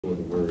For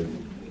the word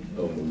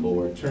of the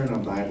Lord. Turn our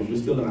Bibles. We're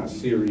still in our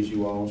series,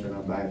 you all. Turn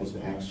our Bibles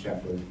to Acts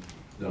chapter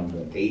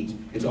number 8.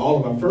 And to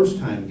all of our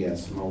first-time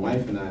guests, my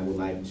wife and I would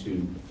like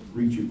to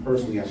greet you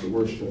personally after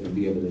worship and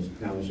be able to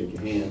not only shake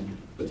your hand,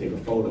 but take a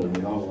photo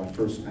with all of our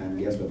first-time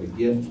guests. We have a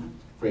gift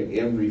for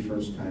every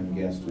first-time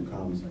guest who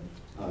comes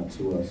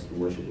to us to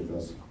worship with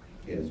us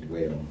as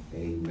well.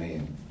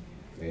 Amen.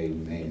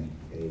 Amen.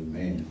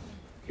 Amen.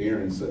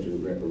 Karen's such a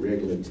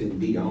regular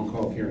attendee. I don't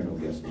call Karen no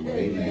guest anymore.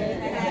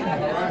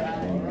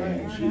 Amen.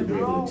 Amen. She's a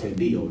regular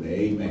attendee over there.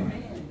 Amen.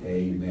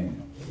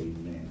 Amen.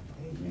 Amen.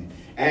 Amen.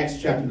 Acts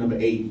chapter number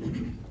 8,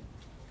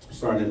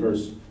 starting at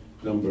verse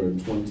number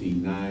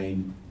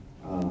 29.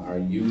 Our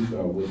youth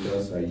are with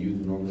us. Our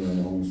youth normally on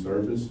their own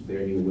service.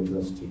 They're here with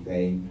us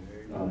today.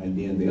 And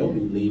then they'll be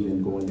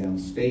leaving, going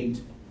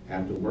downstate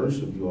after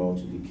worship, you all,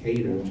 to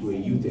Decatur to a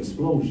youth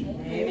explosion.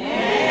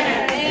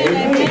 Amen.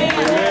 Amen.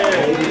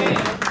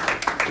 Amen.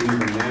 Even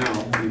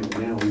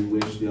now, we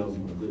wish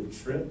them a good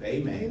trip.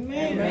 Amen.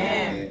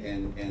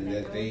 Amen. And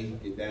that they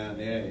get down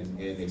there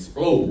and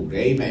explode.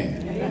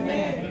 Amen.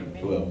 Amen.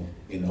 Well,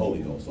 in the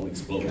Holy Ghost, don't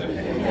explode.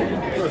 Amen.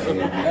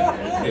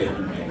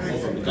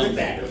 Come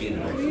back, you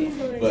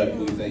know. But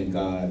we thank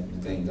God.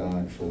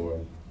 For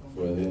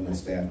them and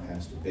staff,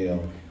 Pastor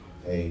Bell.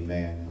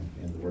 Amen.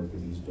 And the work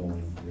that he's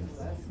doing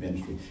with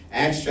ministry.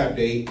 Acts chapter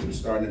 8,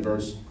 starting in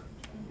verse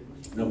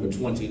number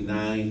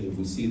 29. If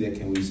we see that,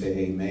 can we say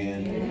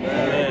amen?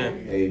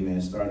 Amen.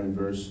 Amen. Starting in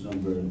verse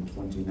number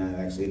 29,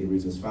 Acts 8, it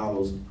reads as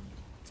follows.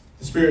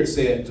 The Spirit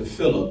said to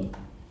Philip,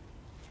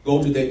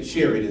 go to that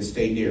chariot and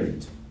stay near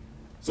it.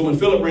 So when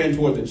Philip ran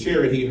toward the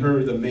chariot, he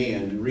heard the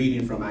man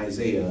reading from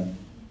Isaiah,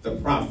 the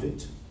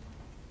prophet.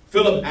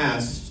 Philip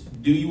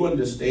asked, do you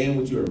understand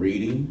what you are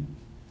reading?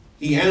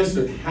 He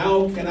answered,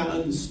 how can I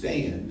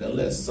understand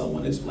unless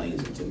someone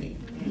explains it to me?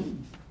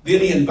 Then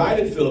he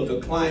invited Philip to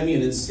climb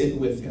in and sit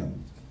with him.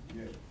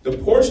 The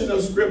portion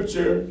of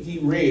scripture he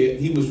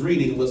was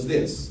reading was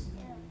this.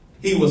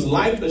 He was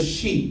like a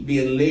sheep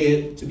being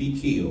led to be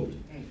killed.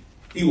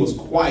 He was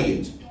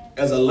quiet,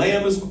 as a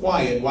lamb is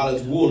quiet while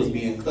its wool is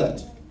being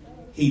cut.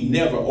 He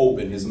never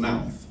opened his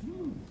mouth.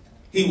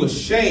 He was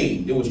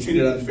shamed and was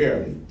treated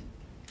unfairly.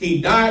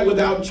 He died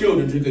without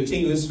children to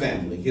continue his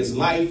family. His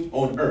life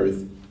on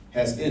earth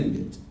has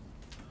ended.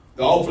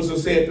 The officer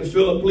said to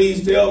Philip,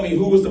 please tell me,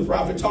 who was the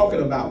prophet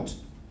talking about?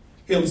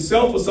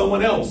 Himself or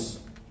someone else?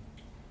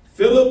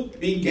 Philip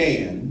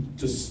began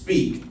to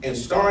speak, and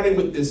starting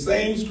with the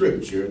same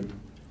scripture,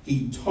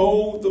 he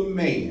told the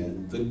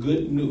man the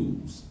good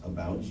news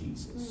about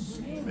Jesus.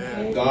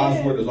 Amen.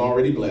 God's word is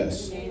already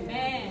blessed.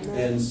 Amen.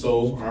 And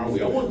so are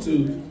we. I want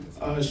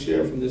to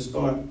share from this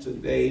thought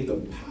today the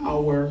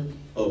power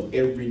of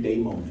everyday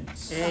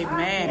moments.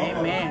 Amen.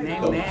 Amen.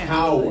 The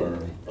power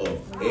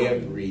of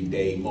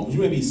everyday moments.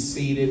 You may be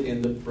seated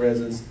in the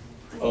presence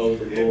of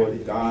the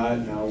Lord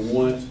God. Now,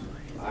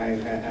 I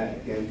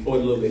employed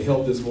a little bit of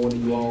help this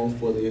morning, you all,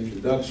 for the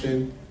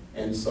introduction.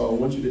 And so I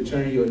want you to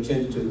turn your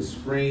attention to the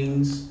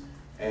screens.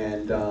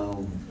 And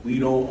we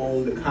don't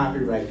own the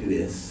copyright to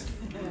this,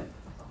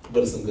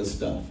 but it's some good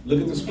stuff.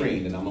 Look at the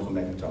screen, and I'm going to come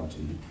back and talk to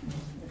you.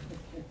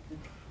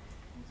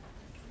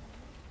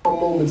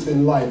 Moments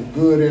in life,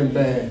 good and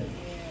bad.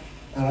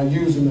 And I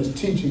use them as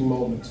teaching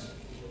moments,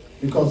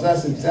 because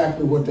that's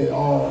exactly what they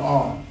all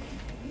are.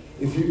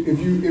 If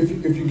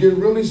you get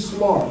really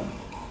smart,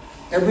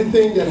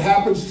 everything that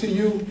happens to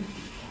you,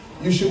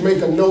 you should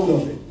make a note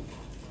of it.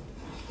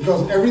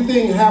 Because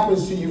everything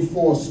happens to you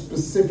for a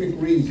specific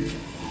reason.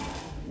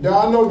 There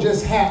are no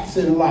just haps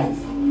in life.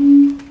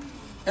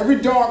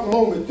 Every dark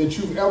moment that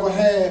you've ever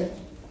had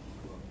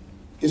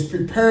is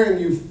preparing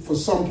you for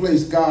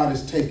someplace God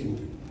is taking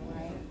you.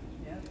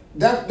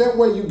 That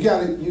way you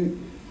got it, you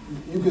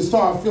can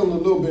start feeling a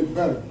little bit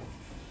better.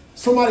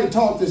 Somebody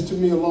taught this to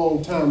me a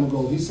long time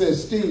ago. He said,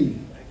 Steve,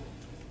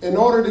 in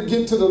order to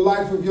get to the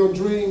life of your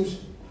dreams,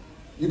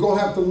 you're going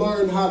to have to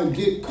learn how to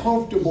get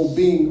comfortable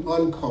being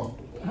uncomfortable.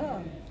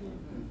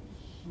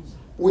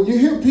 When you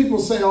hear people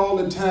say all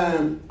the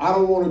time, I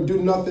don't want to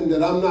do nothing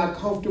that I'm not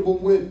comfortable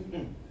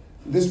with,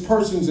 this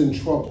person's in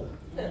trouble.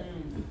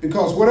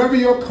 Because whatever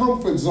your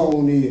comfort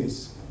zone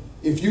is,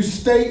 if you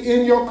stay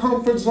in your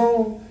comfort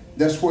zone,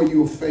 that's where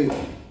you'll fail.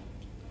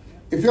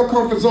 If your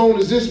comfort zone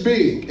is this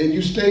big and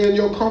you stay in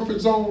your comfort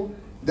zone,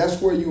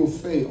 that's where you'll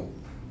fail.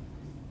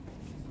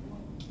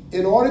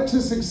 In order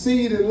to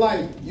succeed in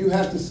life, you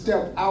have to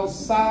step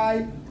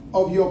outside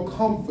of your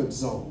comfort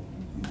zone.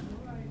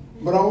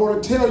 But I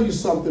want to tell you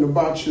something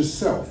about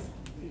yourself.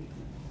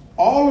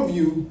 All of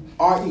you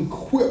are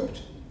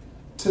equipped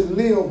to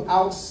live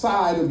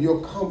outside of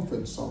your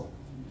comfort zone.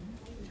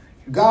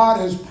 God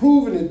has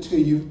proven it to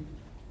you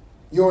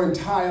your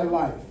entire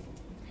life.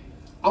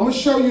 I'm going to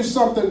show you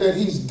something that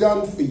he's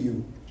done for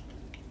you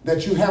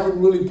that you haven't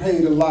really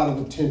paid a lot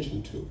of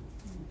attention to.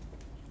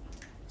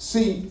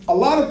 See, a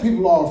lot of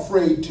people are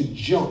afraid to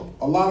jump.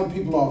 A lot of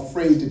people are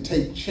afraid to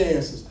take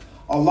chances.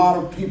 A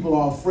lot of people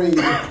are afraid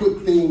to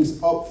put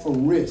things up for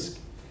risk.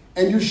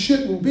 And you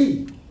shouldn't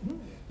be.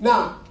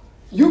 Now,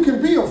 you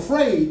can be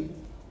afraid,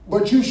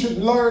 but you should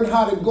learn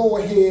how to go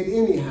ahead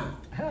anyhow.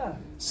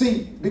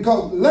 See,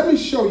 because let me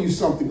show you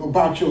something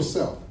about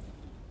yourself.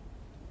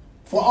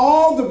 For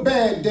all the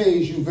bad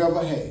days you've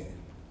ever had,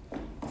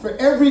 for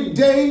every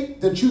day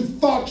that you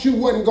thought you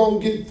wasn't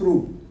going to get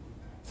through,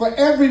 for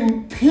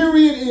every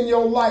period in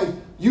your life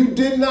you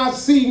did not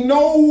see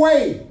no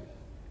way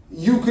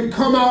you could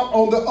come out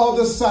on the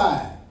other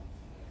side,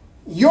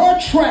 your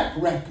track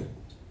record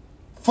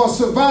for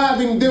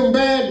surviving them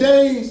bad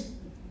days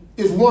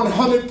is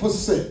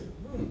 100%.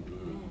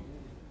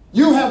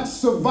 You have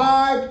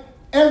survived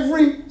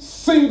every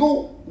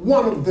single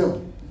one of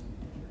them.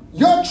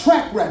 Your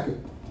track record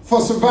for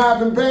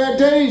surviving bad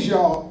days,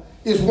 y'all,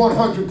 is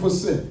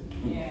 100%.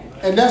 Yeah.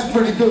 And that's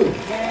pretty good.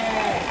 Yeah.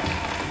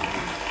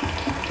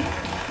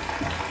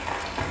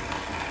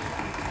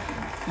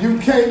 You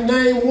can't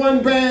name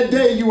one bad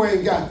day you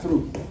ain't got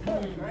through.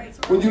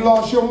 When you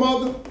lost your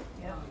mother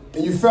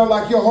and you felt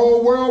like your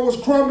whole world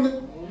was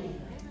crumbling,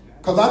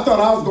 because I thought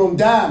I was going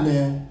to die,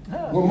 man.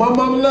 When my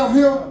mama left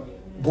here,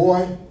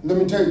 boy, let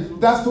me tell you,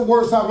 that's the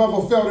worst I've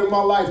ever felt in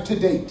my life to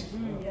date.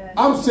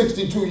 I'm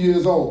 62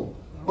 years old.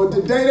 But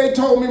the day they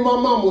told me my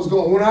mom was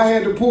gone, when I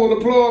had to pull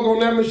the plug on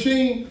that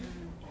machine,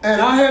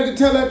 and I had to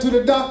tell that to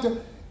the doctor,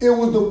 it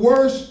was the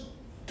worst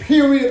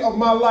period of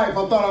my life.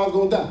 I thought I was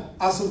going to die.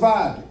 I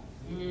survived it.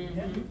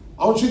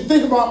 I want you to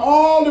think about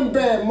all the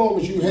bad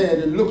moments you had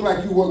that looked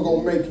like you weren't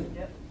going to make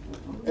it.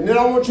 And then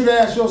I want you to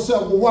ask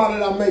yourself, well, why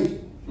did I make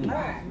it?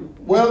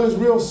 Well, it's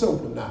real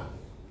simple now.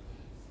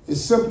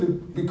 It's simply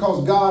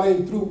because God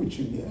ain't through with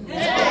you yet.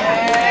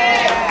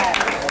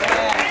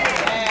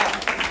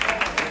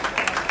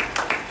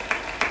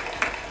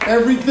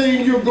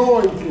 Everything you're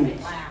going through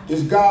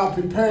is God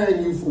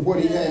preparing you for what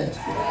he has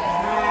for you.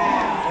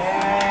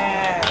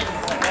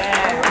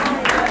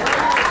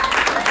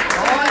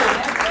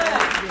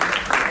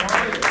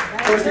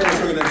 First thing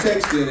we're going to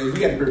text in is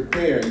we have to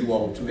prepare you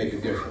all to make a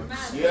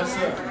difference. Yes,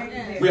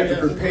 sir. We have to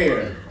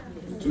prepare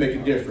to make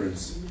a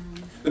difference.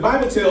 The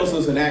Bible tells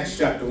us in Acts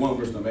chapter 1,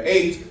 verse number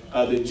 8,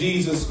 that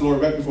Jesus,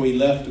 Lord, right before he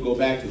left to go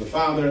back to the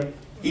Father,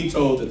 he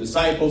told the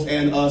disciples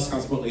and us,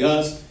 consequently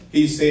us,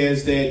 he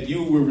says that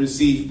you will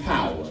receive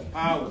power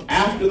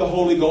after the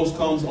Holy Ghost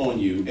comes on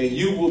you, and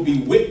you will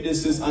be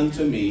witnesses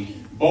unto me,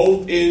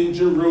 both in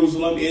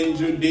Jerusalem, in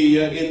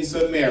Judea, in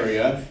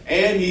Samaria,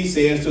 and he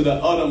says to the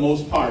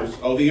uttermost parts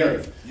of the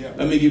earth. Yeah.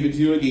 Let me give it to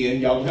you again.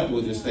 Y'all help me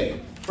with this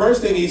thing.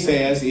 First thing he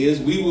says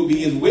is we will be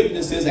his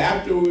witnesses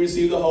after we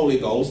receive the Holy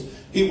Ghost.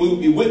 He will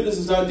be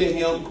witnesses unto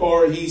him,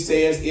 or he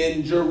says,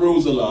 in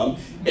Jerusalem.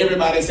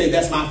 Everybody say,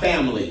 that's my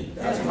family.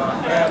 That's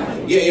my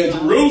family. Yeah, in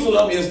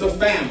Jerusalem is the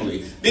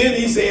family. Then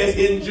he says,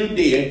 in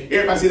Judea.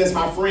 Everybody say, that's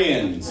my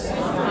friends. That's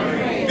my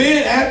friends.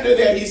 Then after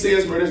that, he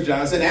says, British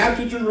Johnson,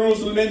 after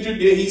Jerusalem and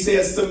Judea, he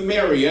says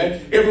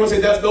Samaria. Everyone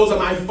say, those are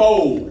my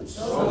foes.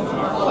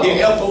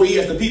 Yeah,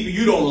 F-O-E-S, the people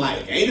you don't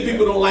like. Ain't the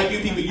people who don't like you,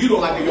 people you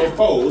don't like are your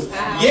foes.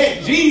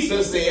 Yet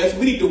Jesus says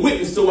we need to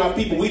witness to our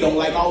people we don't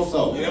like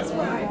also. That's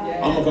right.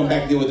 I'm going to come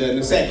back to deal with that in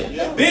a second.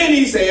 Yep. Then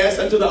he says,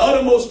 unto the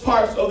uttermost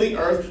parts of the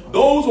earth,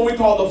 those what we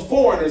call the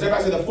foreigners.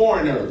 Everybody say the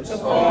foreigners. The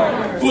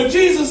foreigners. What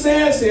Jesus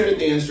says here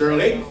then,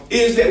 Shirley,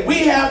 is that we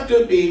have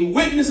to be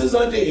witnesses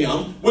unto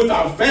him with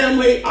our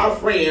family, our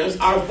friends,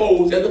 our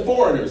foes, and the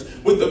foreigners.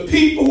 With the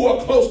people who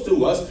are close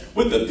to us,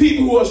 with the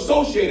people who are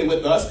associated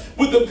with us,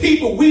 with the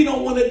people we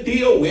don't want to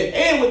deal with,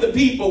 and with the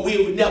people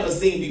we've never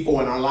seen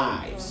before in our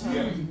lives.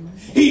 Yeah.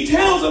 He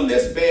tells them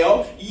this,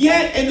 Bell,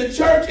 yet in the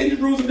church in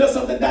Jerusalem does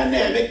something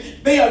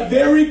dynamic. They are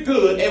very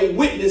good at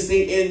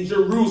witnessing in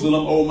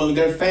Jerusalem or among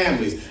their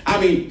families. I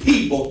mean,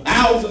 people,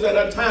 thousands at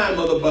a time,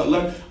 Mother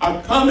Butler,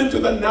 are coming to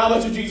the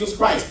knowledge of Jesus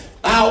Christ.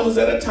 Thousands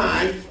at a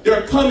time,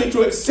 they're coming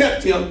to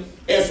accept him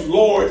as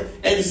Lord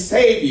and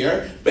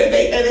Savior. But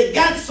they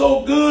got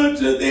so good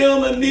to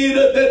them,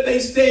 Anita, that they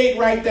stayed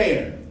right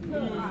there.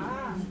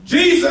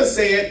 Jesus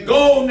said,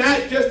 go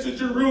not just to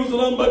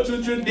Jerusalem, but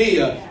to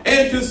Judea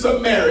and to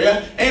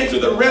Samaria and to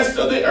the rest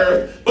of the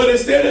earth. But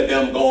instead of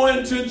them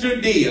going to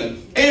Judea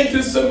and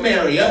to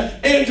Samaria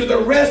and to the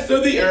rest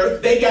of the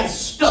earth, they got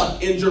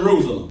stuck in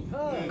Jerusalem.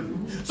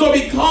 So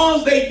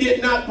because they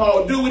did not,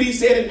 Paul, do what he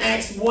said in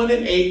Acts 1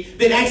 and 8,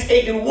 then Acts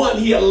 8 and 1,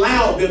 he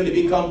allowed them to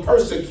become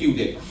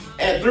persecuted.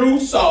 And through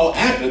Saul,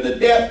 after the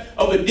death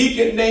of a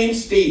deacon named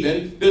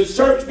Stephen, the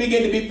church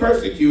began to be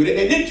persecuted.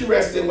 And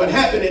interesting, what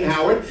happened in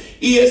Howard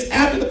is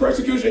after the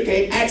persecution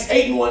came, Acts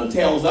 8 and 1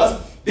 tells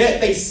us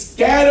that they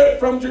scattered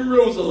from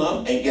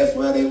Jerusalem. And guess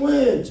where they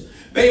went?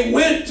 They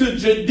went to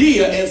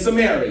Judea and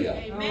Samaria.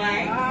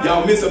 Amen.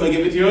 Y'all miss it, I'm going to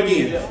give it to you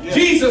again. Yeah.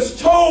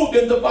 Jesus told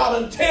them to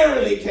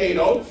voluntarily,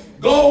 Cato,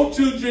 go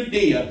to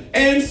Judea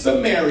and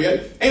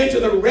Samaria and to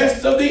the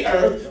rest of the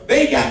earth.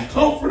 They got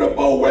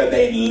comfortable where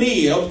they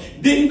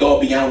lived, didn't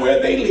go beyond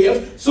where they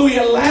lived. So he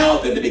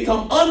allowed them to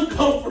become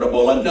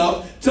uncomfortable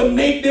enough to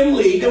make them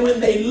leave. And when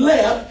they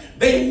left,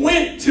 they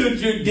went to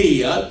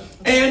Judea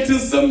and to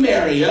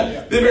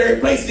Samaria, the very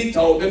place he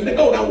told them to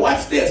go. Now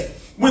watch this.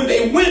 When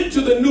they went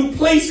to the new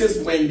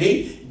places,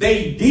 Wendy,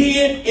 they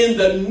did in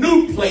the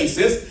new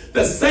places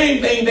the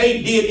same thing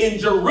they did in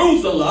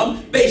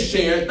Jerusalem. They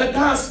shared the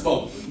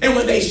gospel. And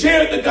when they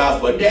shared the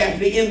gospel,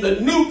 Daphne, in the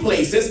new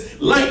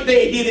places, like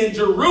they did in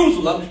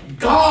Jerusalem,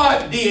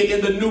 God did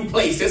in the new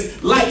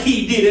places, like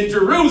he did in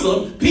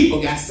Jerusalem,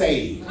 people got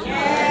saved.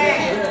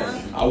 Yeah.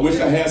 I wish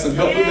I had some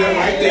help with that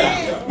right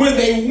there. When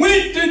they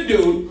went to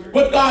do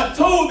what God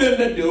told them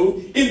to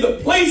do, in the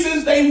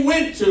places they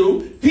went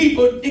to,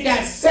 people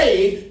got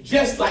saved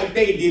just like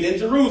they did in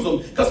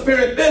Jerusalem. Because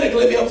parenthetically,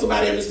 let me help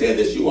somebody understand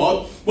this, you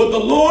all. What the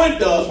Lord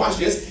does, watch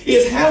this,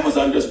 is have us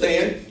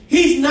understand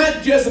he's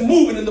not just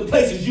moving in the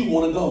places you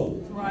want to go.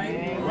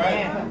 Right.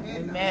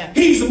 Amen.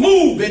 He's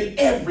moving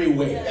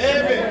everywhere.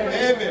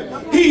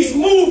 Amen. He's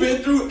moving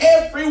through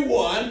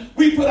everyone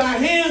we put our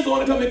hands on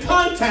and come in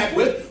contact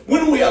with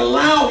when we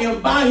allow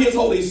him by his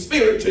Holy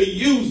Spirit to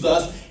use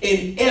us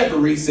in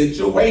every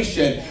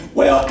situation.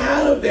 Well,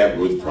 out of that,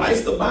 Ruth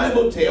Price, the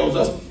Bible tells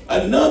us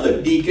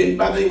another deacon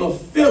by the name of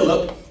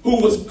Philip,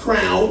 who was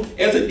crowned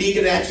as a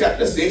deacon in Acts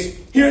chapter 6.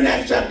 Here in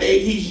Acts chapter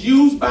 8, he's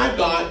used by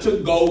God to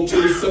go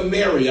to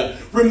Samaria.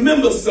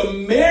 Remember,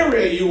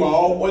 Samaria, you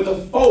all, were the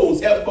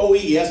foes,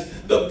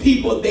 F-O-E-S, the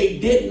people they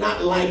did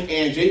not like,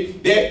 Angie.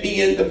 That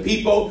being the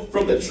people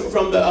from the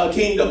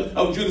kingdom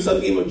of Judah,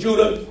 southern kingdom of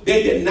Judah.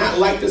 They did not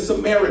like the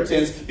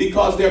Samaritans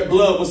because their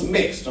blood was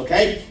mixed,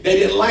 okay? They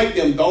didn't like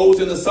them.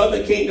 Those in the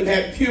southern kingdom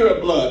had pure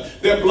blood.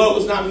 Their blood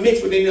was not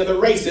mixed with any other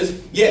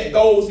races. Yet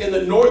those in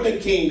the northern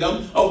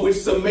kingdom, of which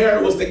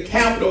Samaria was the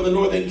capital of the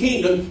northern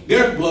kingdom,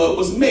 their blood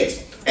was mixed.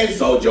 And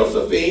so,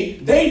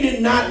 Josephine, they did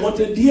not want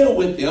to deal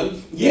with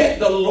them. Yet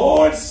the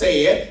Lord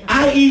said,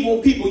 I even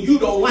want people you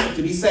don't like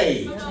to be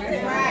saved.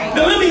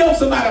 Now, let me help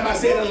somebody by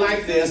saying it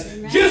like this.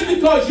 Just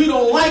because you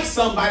don't like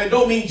somebody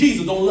don't mean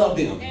Jesus don't love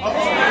them. Oh,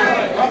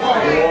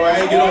 I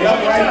ain't going to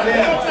help right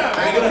there.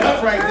 I ain't going to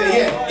help right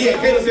there.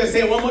 Yeah, Caleb said, say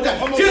it one more time.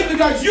 Just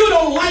because you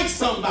don't like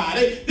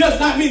somebody does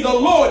not mean the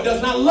Lord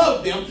does not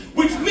love them,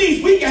 which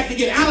means we got to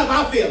get out of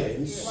our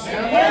feelings.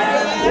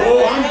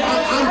 Oh,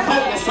 I'm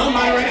talking to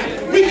somebody right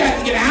now. We got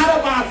to get out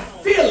of our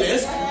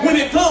feelings when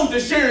it comes to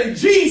sharing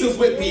Jesus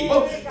with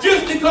people.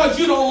 Just because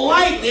you don't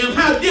like them,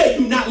 how dare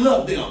you not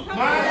love them?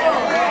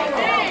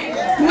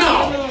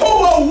 No, who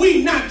are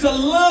we not to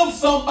love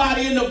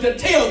somebody enough to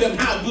tell them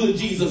how good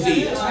Jesus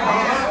is?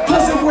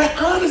 Because if we're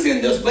honest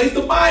in this place,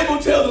 the Bible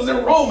tells us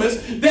in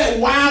Romans that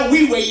while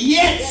we were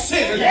yet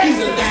sinners,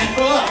 Jesus died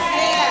for us.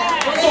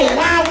 So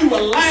while we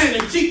were lying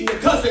and cheating and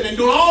cussing and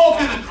doing all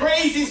kind of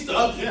crazy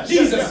stuff,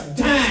 Jesus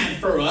died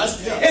for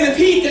us. And if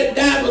he could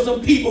die for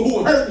some people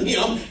who hurt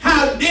him,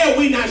 how dare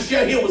we not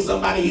share him with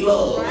somebody he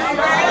loves?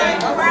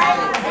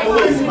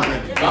 Oh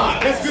my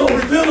God. So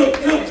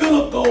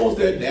Philip goes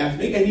there,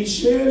 Daphne, and he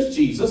shares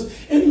Jesus.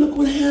 And look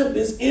what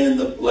happens in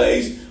the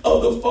place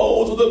of the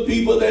foes of the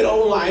people they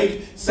don't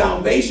like.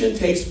 Salvation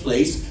takes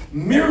place.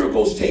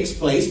 Miracles takes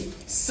place.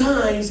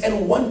 Signs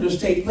and wonders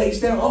take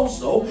place there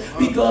also,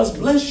 because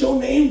bless your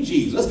name,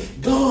 Jesus,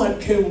 God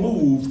can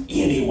move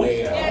anywhere.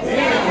 Yes,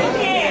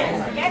 he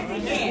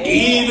can.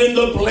 Even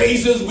the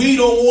places we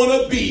don't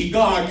want to be,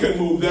 God can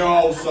move there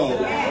also.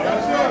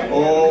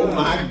 Oh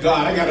my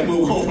God, I got to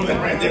move on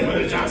that right there,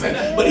 Brother Johnson.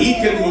 But he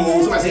can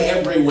move, somebody say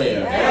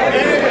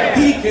everywhere.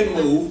 He can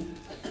move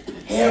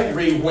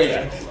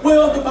everywhere.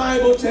 Well, the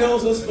Bible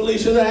tells us,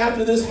 Felicia, that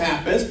after this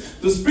happens,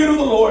 the Spirit of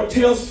the Lord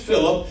tells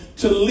Philip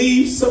to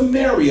leave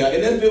Samaria.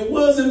 And if it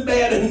wasn't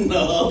bad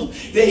enough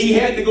that he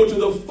had to go to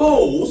the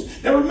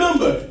foes. Now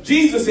remember,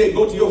 Jesus said,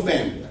 go to your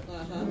family.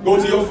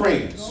 Go to your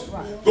friends.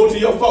 Go to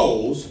your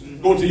foes.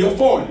 Go to your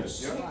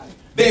foreigners.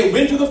 They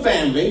went to the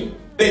family.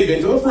 They've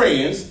been to the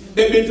friends.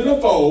 They've been to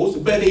the foes.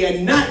 But they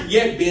had not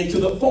yet been to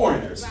the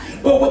foreigners.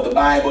 But what the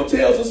Bible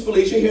tells us,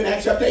 Felicia, here in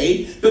Acts chapter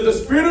 8, that the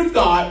Spirit of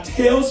God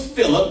tells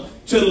Philip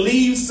to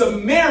leave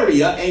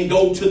Samaria and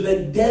go to the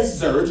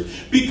desert,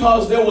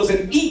 because there was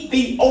an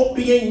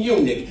Ethiopian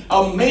eunuch,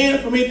 a man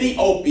from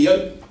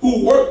Ethiopia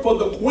who worked for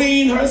the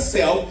queen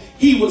herself.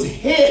 He was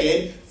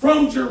headed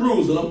from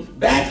Jerusalem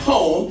back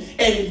home,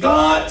 and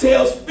God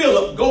tells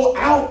Philip, go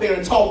out there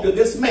and talk to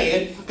this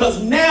man,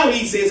 because now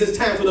he says it's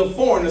time for the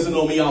foreigners to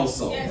know me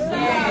also.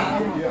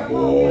 Yes,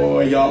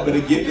 boy, y'all better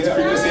get this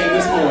preacher saying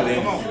this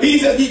morning. He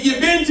says, you've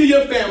been to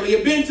your family,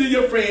 you've been to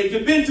your friends,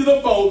 you've been to the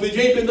foes, but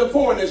you ain't been to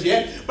foreigners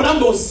yet, but I'm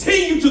going to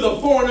send you to the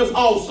foreigners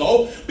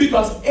also,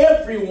 because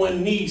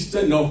everyone needs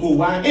to know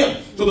who I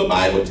am. So the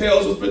Bible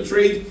tells us,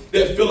 Patrice,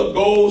 that Philip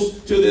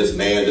goes to this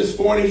man, this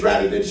foreigner. He's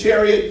riding in a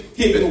chariot.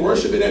 He'd been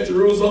worshiping at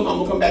Jerusalem. I'm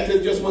going to come back to it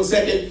in just one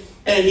second.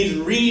 And he's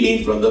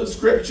reading from the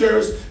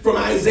scriptures from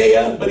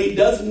Isaiah, but he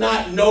does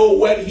not know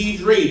what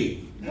he's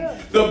reading.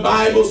 The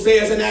Bible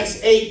says in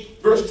Acts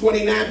 8, verse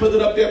 29, put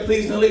it up there,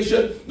 please,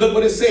 Alicia. Look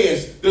what it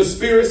says. The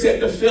Spirit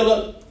said to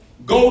Philip,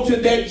 go to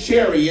that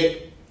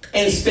chariot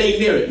and stay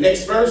near it.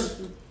 Next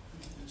verse.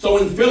 So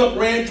when Philip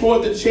ran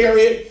toward the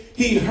chariot,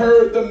 he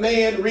heard the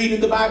man reading,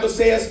 the Bible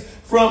says,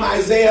 from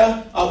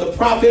Isaiah, the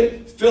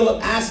prophet.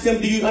 Philip asked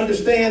him, do you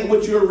understand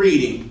what you're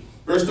reading?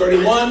 Verse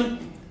 31,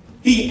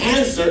 he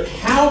answered,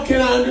 how can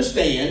I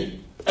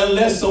understand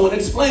unless someone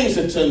explains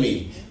it to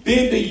me?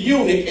 Then the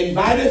eunuch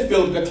invited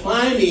Philip to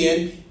climb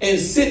in and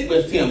sit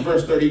with him.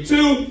 Verse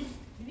 32,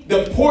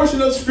 the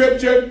portion of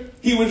scripture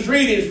he was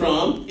reading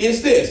from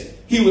is this.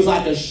 He was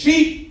like a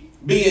sheep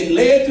being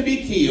led to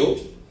be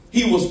killed.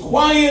 He was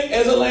quiet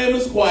as a lamb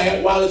is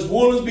quiet while his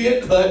wool was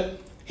being cut.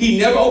 He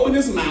never opened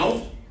his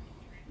mouth.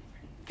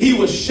 He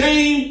was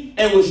shamed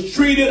and was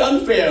treated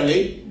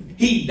unfairly.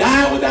 He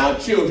died without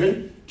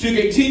children to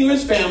continue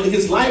his family.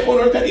 His life on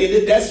earth had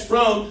ended. That's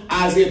from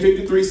Isaiah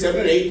 53, 7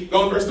 and 8.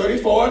 Go on verse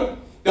 34.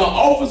 The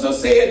officer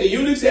said, the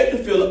eunuch said to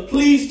Philip,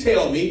 please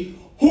tell me,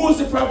 who is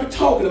the prophet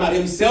talking about,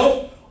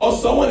 himself or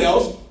someone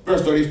else?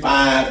 Verse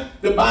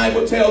 35, the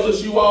Bible tells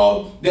us, you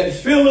all, that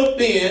Philip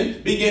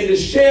then began to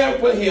share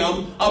with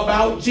him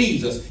about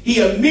Jesus. He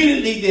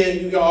immediately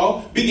then,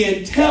 y'all,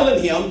 began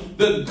telling him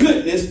the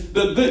goodness,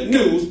 the good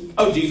news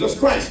of Jesus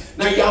Christ.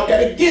 Now, y'all got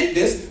to get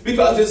this,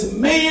 because this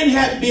man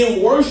had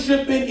been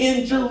worshiping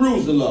in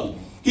Jerusalem.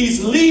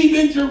 He's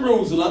leaving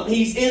Jerusalem.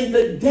 He's in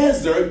the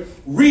desert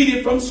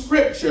reading from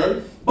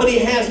scripture, but he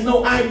has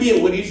no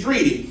idea what he's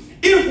reading.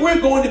 If we're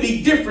going to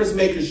be difference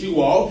makers,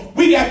 you all,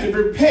 we got to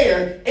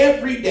prepare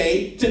every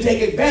day to take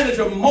advantage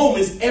of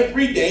moments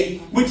every day,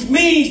 which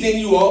means then,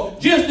 you all,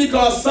 just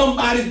because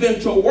somebody's been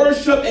to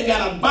worship and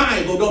got a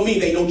Bible don't mean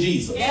they know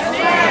Jesus.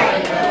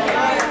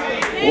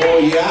 Oh,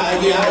 yeah.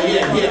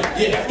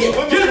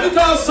 Just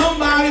because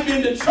somebody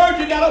been to church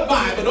and got a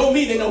Bible don't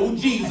mean they know who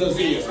Jesus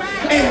is.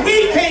 And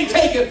we can't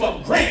take it for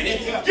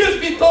granted just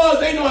because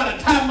they know how to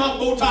tie my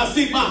bow tie,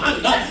 see my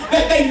Honda,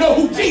 that they know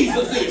who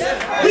Jesus is.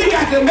 We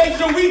got to make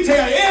sure we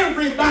tell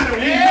everybody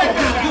we know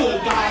how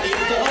good God is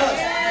to us.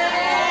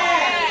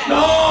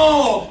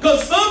 No,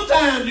 because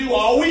sometimes, you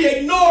all, we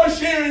ignore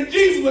sharing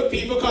Jesus with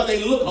people because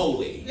they look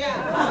holy.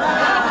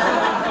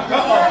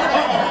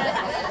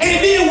 And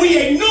then we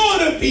ignore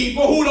the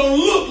people who don't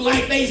look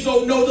like they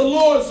so know the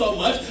Lord so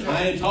much.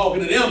 I ain't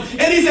talking to them.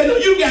 And he said, no,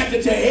 you got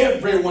to tell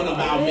everyone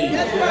about me.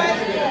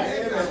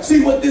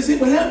 See, what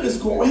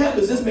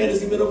happens, this man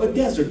is in the middle of a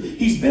desert.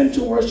 He's been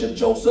to worship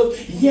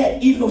Joseph,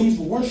 yet even though he's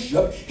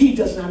worshiped, he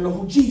does not know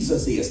who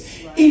Jesus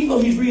is. Even though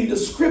he's reading the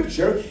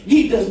scripture,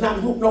 he does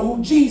not know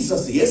who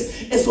Jesus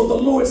is. And so the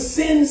Lord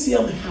sends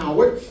Philip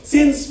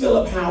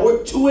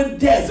Howard to a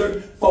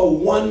desert for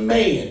one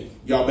man.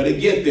 Y'all better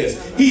get this.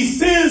 He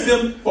sends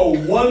him for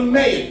one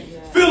man.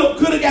 Philip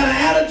could have got an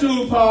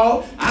attitude,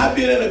 Paul. I've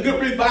been in a good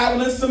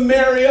revival in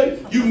Samaria.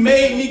 You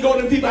made me go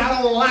to people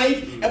I don't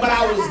like, but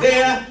I was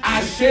there.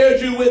 I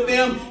shared you with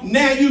them.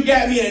 Now you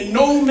got me in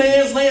no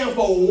man's land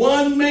for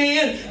one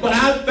man. But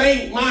I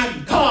thank my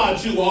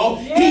God, you all.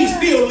 He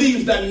still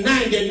leaves the 99 to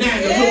look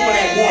for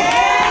that one.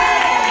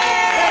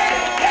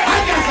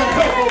 I got some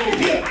help over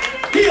here.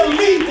 He'll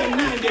leave the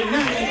 99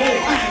 and go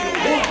find the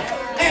one.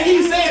 And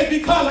he says,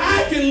 because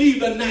I can leave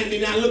the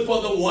 99, look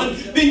for the one,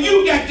 then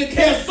you got to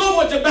care so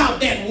much about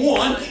that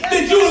one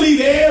that you'll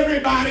leave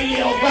everybody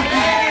else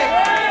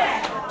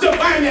behind to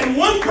find that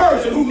one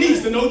person who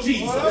needs to know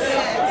Jesus.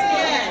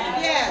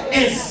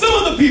 And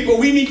some of the people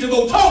we need to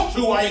go talk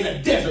to are in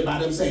a desert by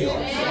themselves.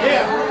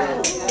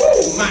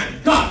 Oh my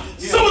God.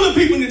 Some of the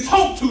people you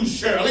talk to,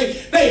 Shirley,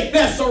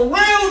 they're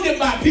surrounded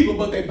by people,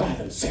 but they're by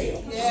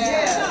themselves.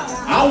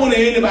 I don't want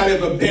anybody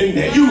ever been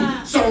there. You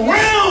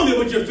surrounded,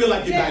 but you feel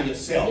like you're by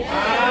yourself. In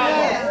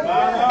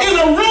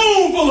a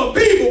room full of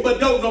people, but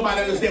don't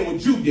nobody understand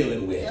what you're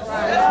dealing with.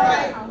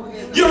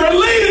 You're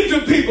related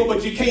to people,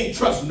 but you can't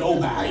trust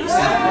nobody.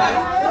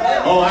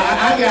 Oh,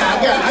 I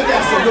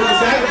got some good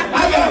say.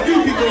 I got a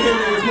few people here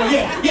this morning.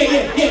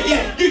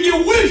 Yeah.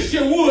 You wish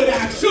you would.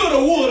 I shoulda,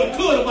 woulda,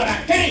 coulda, but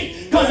I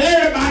can't. Because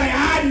everybody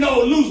I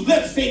know lose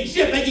lipstick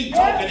shit. They keep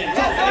talking and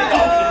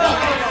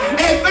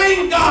talking. And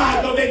thank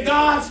God, though, that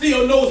God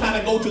still knows how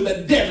to go to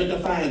the desert to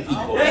find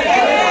people.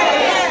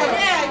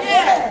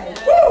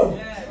 Woo.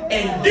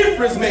 And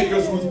difference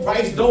makers with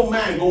Christ don't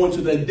mind going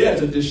to the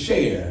desert to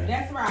share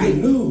good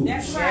news.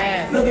 That's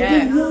right. Now,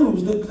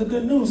 the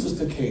good news,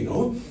 Sister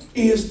Cato,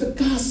 is the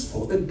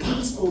gospel. The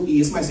gospel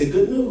is, somebody say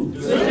good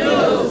news. Good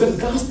news.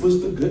 The gospel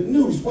is the good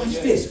news. Watch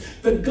this.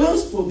 The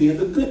gospel then,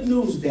 the good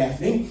news,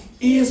 Daphne,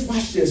 is,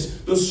 watch this,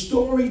 the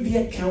story, the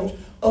account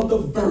of the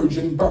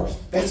virgin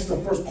birth. That's the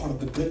first part of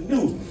the good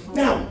news.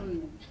 Now,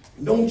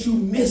 don't you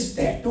miss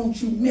that.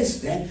 Don't you miss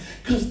that,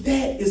 because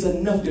that is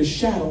enough to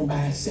shout on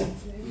by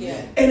itself.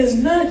 And it's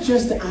not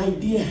just the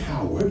idea,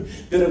 Howard,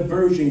 that a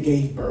virgin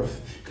gave birth,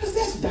 because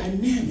that's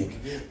dynamic.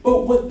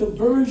 But what the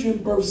virgin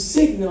birth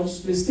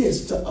signals is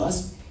this to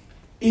us,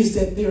 is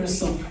that there are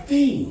some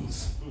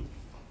things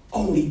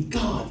only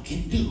God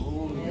can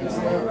do.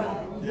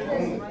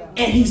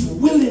 And he's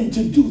willing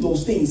to do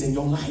those things in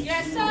your life.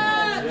 Yes,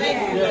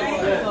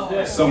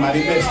 sir. Somebody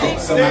missed it.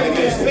 Somebody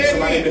missed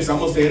it. I'm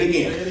going to say it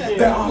again.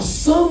 There are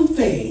some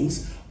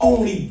things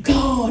only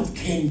God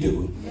can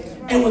do.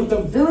 And what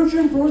the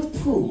virgin birth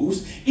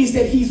proves is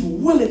that he's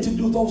willing to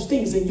do those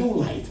things in your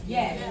life.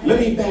 Yes. Let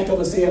me back up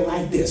and say it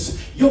like this.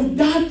 Your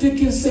doctor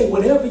can say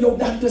whatever your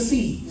doctor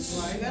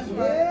sees. That's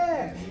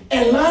right.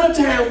 And a lot of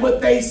times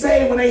what they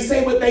say, when they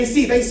say what they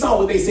see, they saw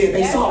what they said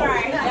they saw.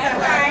 Right. That's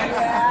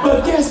right.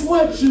 But guess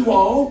what, you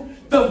all?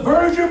 The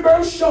virgin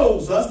birth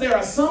shows us there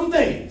are some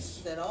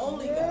things that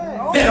only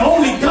God that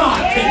only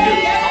God can do.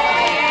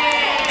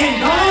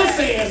 And God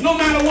says, no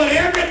matter what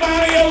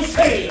everybody else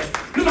says,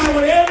 no matter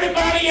what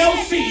everybody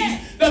else sees,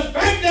 the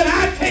fact that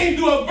I came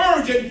to a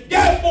virgin,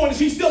 guess what,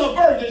 she's still a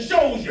virgin,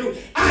 shows you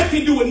I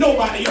can do what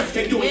nobody else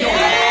can do in your life.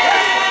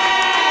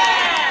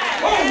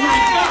 Oh my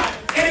God.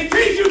 And in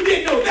case you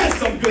didn't know, that's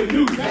some good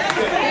news right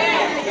there.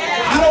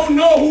 I don't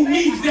know who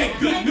needs that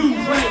good news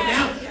right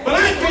now, but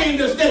I came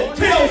to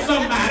tell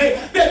somebody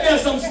that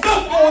there's some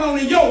stuff going on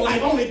in your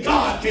life only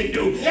God can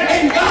do.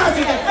 And God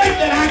said the fact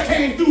that I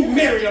came through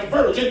Mary a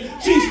virgin,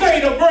 she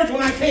stayed a virgin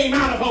when I came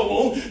out of her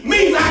womb,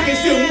 means I can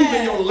still move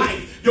in your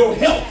life, your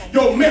health,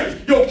 your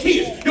marriage, your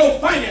kids, your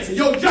finances,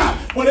 your job,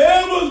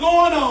 whatever's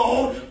going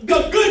on.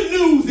 The good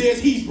news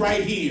is he's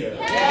right here.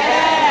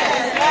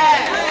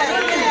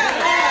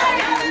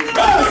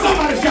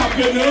 Somebody shout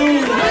good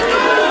news.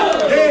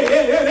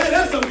 Yeah,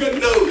 that's some good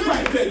news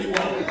right there, you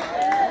all.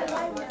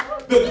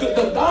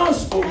 The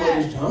gospel,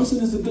 Brother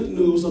Johnson, is the good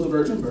news of the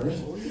virgin birth.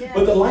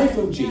 But the life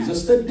of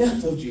Jesus, the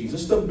death of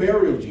Jesus, the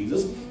burial of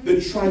Jesus, the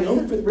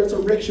triumphant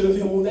resurrection of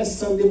him on that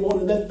Sunday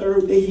morning, that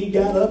third day he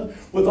got up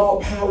with all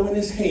power in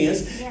his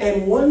hands.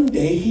 And one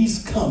day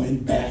he's coming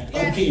back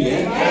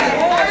again.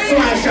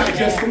 Somebody shout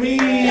just for me.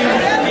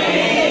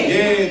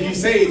 Yeah, if you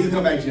say he'll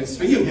come back just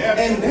for you.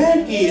 And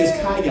that is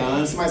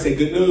Kion. Somebody say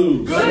good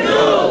news. Good news.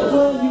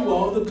 Well, you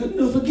all, the good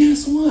news. But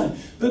guess what?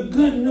 The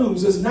good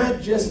news is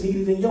not just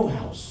needed in your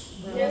house.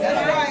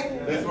 That's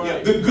right. That's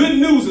right. The good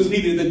news is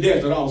needed in the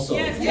desert also.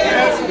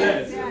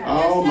 Yes.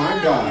 Oh my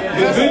God.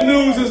 The good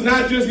news is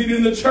not just needed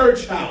in the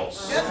church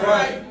house. That's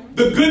right.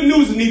 The good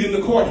news is needed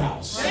in the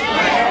courthouse.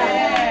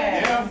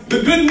 Yes.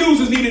 The good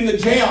news is needed in the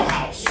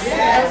jailhouse.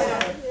 Yes.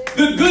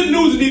 The good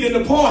news is needed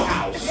in the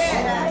poorhouse.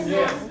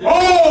 Yes.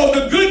 Oh,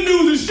 the good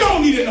news is sure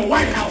needed in the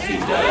White House these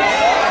days.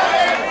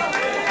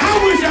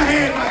 I wish I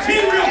had my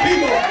 10 real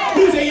people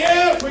who say,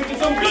 yeah, preacher,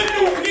 some good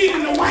news needed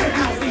in the White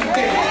House these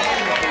days.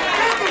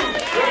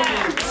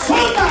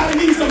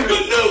 Somebody needs some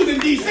good news in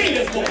D.C.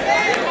 this morning.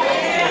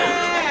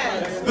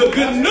 The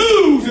good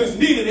news is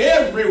needed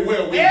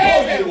everywhere we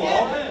go, you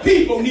all.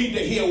 People need to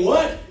hear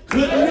what?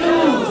 Good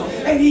news.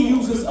 And he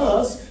uses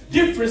us,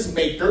 difference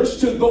makers,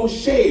 to go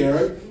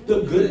share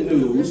the good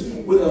news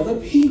with other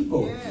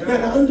people.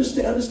 Now, I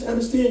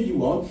understand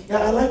you all.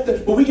 Now, I like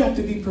that, but we got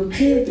to be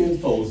prepared then,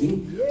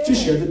 Fozy, to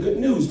share the good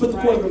news. Put the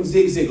quote from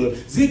Zig Ziglar.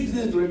 Zig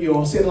Ziglar, you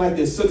all, said it like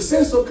this: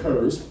 success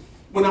occurs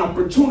when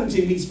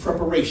opportunity meets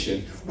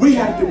preparation. We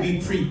have to be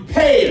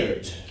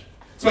prepared.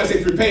 Somebody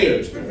say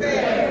prepared.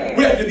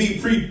 We have to be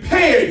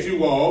prepared,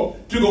 you all,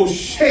 to go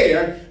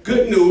share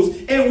good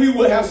news, and we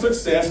will have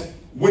success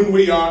when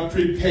we are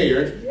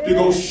prepared to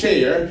go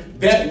share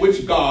that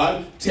which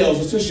God tells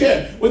us to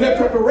share. Well, that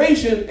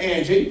preparation,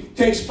 Angie,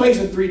 takes place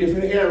in 3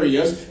 different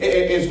areas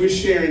as we're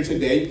sharing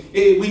today.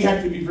 We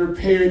have to be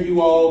prepared,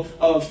 you all,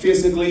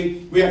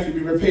 physically. We have to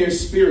be prepared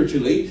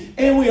spiritually.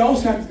 And we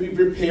also have to be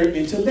prepared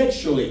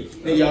intellectually.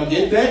 Now, y'all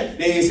get that?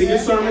 Now, it's in your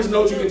sermons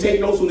notes. You can take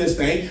notes on this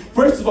thing.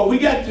 First of all, we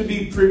got to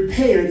be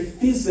prepared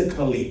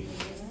physically.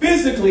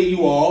 Physically,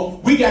 you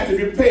all, we got to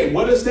be prepared.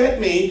 What does that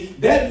mean?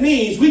 That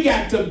means we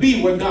got to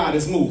be where God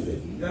is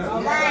moving.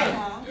 All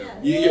right.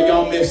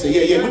 Y'all missed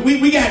it. Yeah.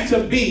 We got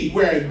to be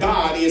where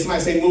God is.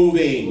 Somebody say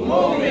moving.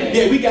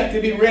 Yeah, we got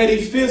to be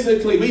ready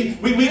physically.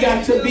 We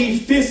got to be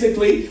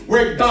physically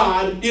where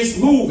God is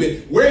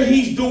moving. Where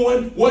he's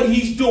doing, what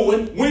he's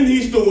doing, when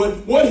he's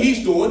doing, what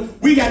he's doing.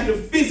 We got to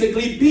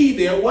physically be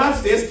there.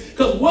 Watch this.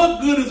 Because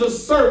what good is a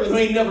servant who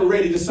ain't never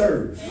ready to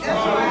serve?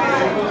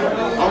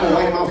 I'm going to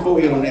wipe my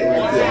forehead on that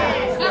right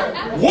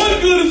there.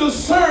 What good is a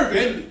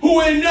servant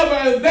who ain't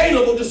never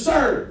available to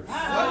serve?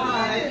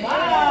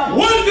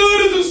 What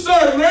good is a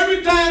servant?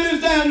 Every time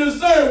it's time to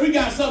serve, we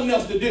got something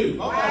else to do.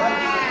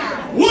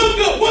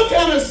 What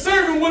kind of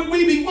servant would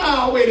we be?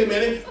 Wow, wait a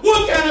minute.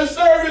 What kind of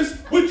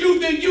service would you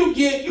think you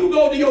get? You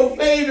go to your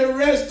favorite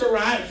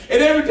restaurant,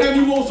 and every time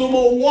you want some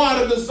more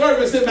water, the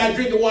servant sit back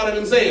drinking water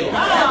themselves.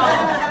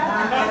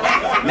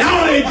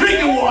 Now they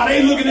drinking water,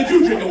 they looking at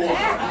you drinking water.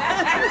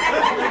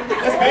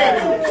 That's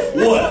bad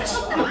news. What?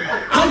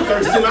 I'm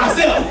thirsty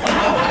myself.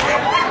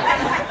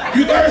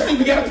 You thirsty?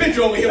 We got a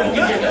picture over here. We'll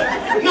get you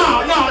there.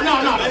 No.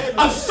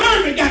 A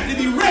servant got to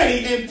be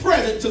ready and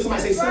present to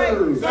somebody say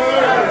serve.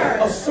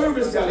 A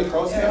servant, Sally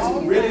Cross, has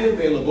to be ready and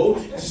available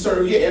to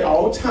serve you at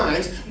all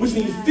times, which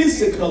means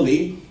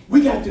physically,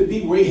 we got to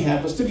be where he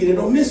has us to be there.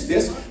 Don't miss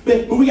this.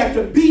 But we got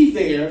to be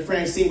there,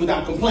 Francine,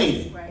 without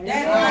complaining. That's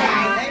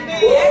right.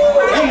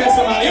 That messed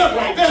somebody up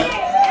right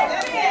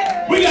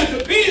there. We got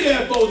to be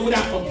there, folks,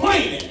 without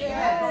complaining.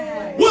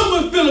 What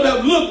would Philip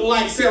have looked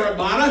like, Sarah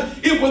Bonner,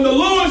 if when the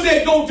Lord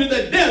said go to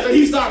the desert,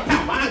 he started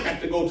pouting? I got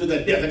to go to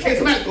the desert. Can't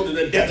somebody go to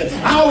the desert?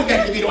 I always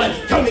got to be the one.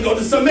 Tell me to go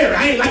to Samaria.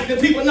 I ain't like the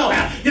people know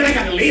how. Then I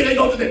got to leave and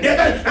go to the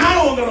desert. I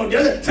don't want to go to the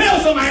desert. Tell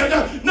somebody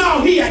else.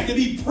 No, he had to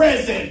be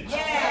present.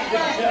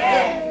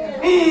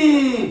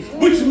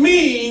 Which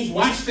means,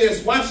 watch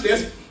this.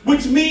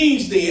 Which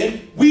means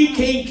then, we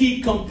can't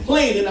keep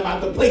complaining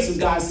about the places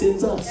God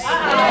sends us.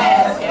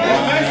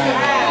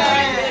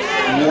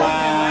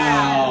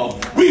 Wow.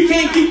 We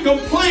can't keep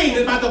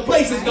complaining about the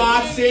places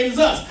God sends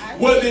us.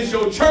 Whether it's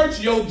your church,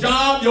 your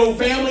job, your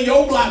family,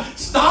 your block.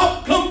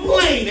 Stop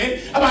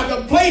complaining about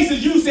the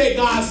places you said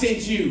God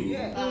sent you.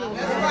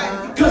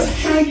 Because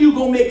how you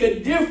going to make a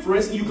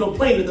difference and you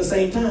complain at the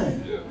same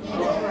time?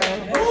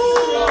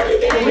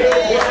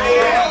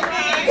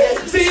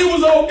 See, it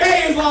was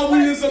okay as long as we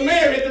were in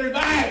Samaria at the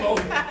revival.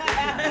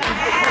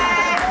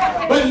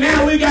 But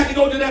now we got to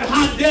go to that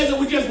hot desert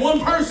with just one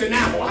person.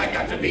 Now, I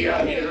got to be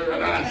out here.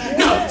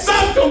 No,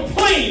 stop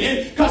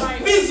complaining, because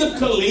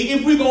physically,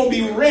 if we're going to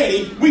be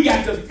ready, we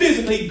got to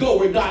physically go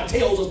where God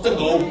tells us to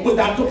go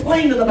without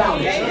complaining about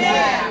it.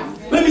 Yeah.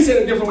 Let me say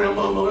it a different way. I'm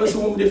going to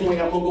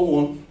go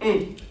on.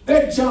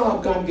 That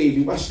job God gave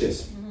you, watch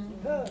this.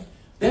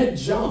 That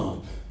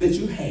job that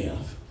you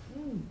have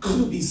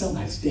could be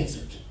somebody's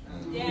desert.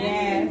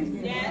 Yes.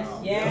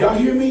 Y'all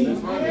hear me?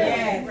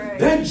 Yes.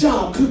 That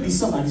job could be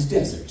somebody's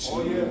desert.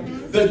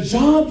 The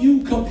job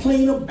you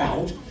complain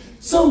about,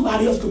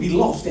 somebody else could be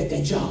lost at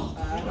that job.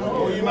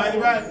 You might be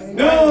right.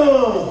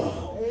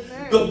 No.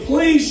 The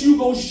place you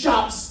go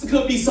shop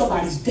could be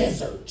somebody's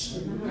desert.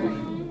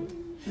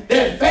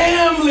 That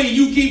family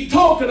you keep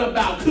talking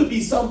about could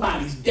be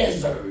somebody's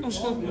desert.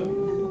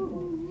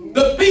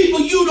 The people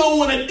you don't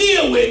want to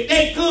deal with,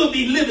 they could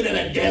be living in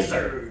a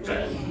desert.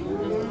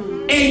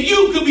 And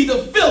you could be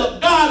the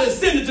Philip God has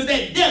sent to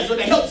that desert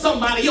to help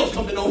somebody else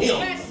come to know him.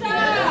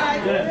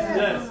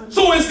 Yes.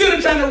 So instead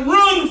of trying to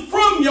run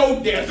from your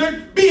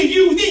desert, be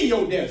used in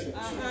your desert.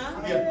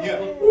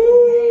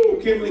 Ooh,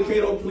 Kimberly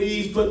Cato,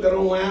 please put that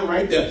online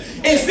right there.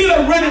 Instead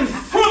of running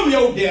from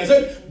your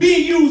desert,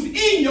 be used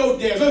in your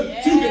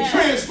desert so you can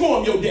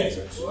transform your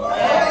desert.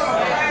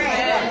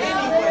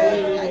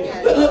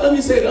 Let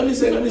me say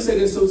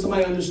this so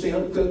somebody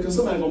understand, because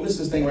somebody gonna miss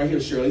this thing right here,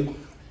 Shirley.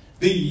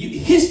 The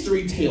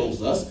history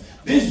tells us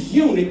this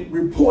eunuch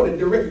reported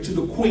directly to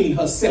the queen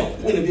herself,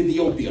 Queen of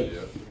Ethiopia.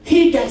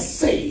 He got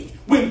saved,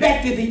 went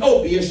back to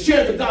Ethiopia,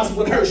 shared the gospel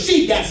with her.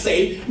 She got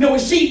saved. You know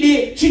what she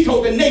did? She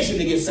told the nation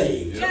to get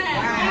saved.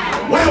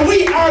 While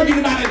we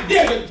arguing about a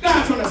desert,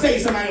 God's trying to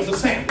save somebody else's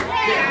family.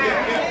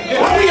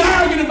 While we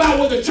arguing about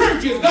what the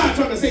church is, God's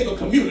trying to save a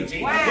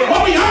community.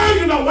 While we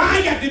arguing about why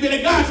I got to be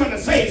there, God's trying to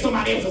save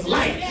somebody else's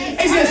life.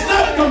 He said,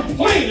 stop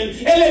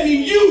complaining and let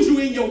me use you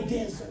in your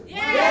desert.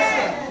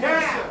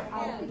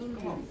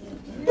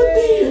 But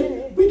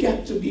then we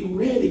got to be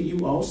ready,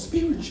 you all,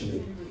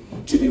 spiritually.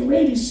 To be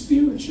ready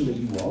spiritually,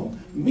 you all,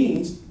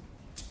 means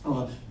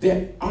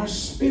that our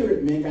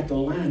spirit, man, got to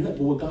line up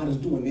with what God is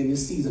doing in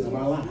this season of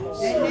our lives.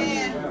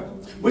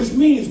 Which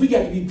means we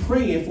got to be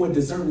praying for a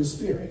discerning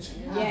spirit.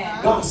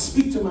 God,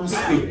 speak to my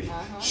spirit.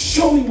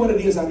 Show me what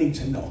it is I need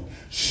to know.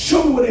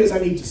 Show me what it is I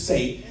need to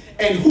say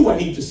and who I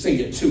need to say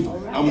it to.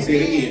 I'm going to say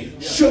it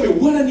again. Show me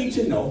what I need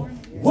to know,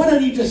 what I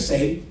need to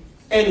say,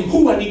 and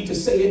who I need to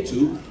say it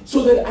to,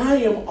 so that I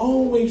am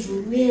always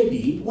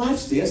ready,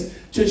 watch this,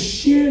 to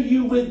share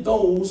you with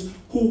those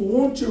who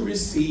want to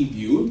receive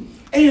you,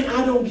 and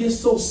I don't get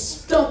so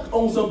stuck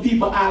on some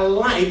people I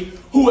like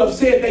who have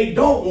said they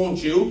don't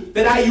want you,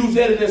 that I use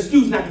that as an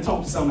excuse not to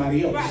talk to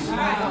somebody else.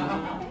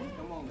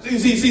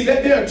 See,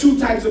 there are two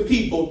types of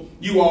people,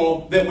 you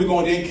all, that we're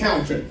going to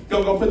encounter.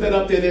 I'm going to put that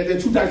up there. There are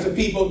two types of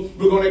people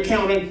we're going to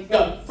encounter.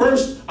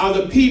 First are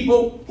the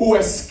people who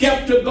are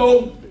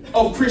skeptical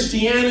of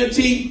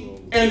Christianity,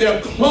 and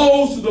they're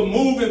close to the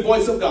moving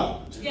voice of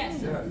God. Yes.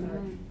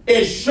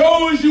 It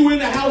shows you in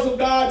the house of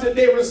God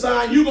today,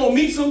 Rasan, you're going to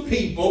meet some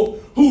people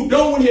who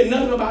don't want to hear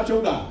nothing about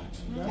your God.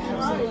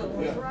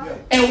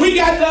 And we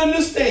got to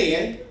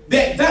understand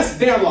that that's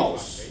their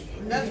loss.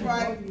 That's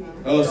right.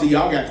 Oh, see,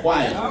 y'all got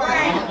quiet.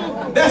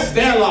 Right. That's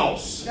their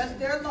loss. That's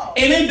their loss.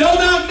 And it does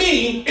not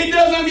mean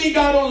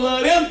God don't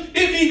love them.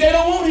 It means they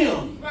don't want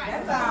him. Right.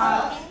 That's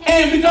all.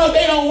 And because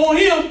they don't want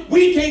him,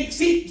 we can't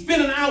keep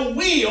spinning our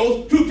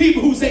wheels to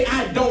people who say,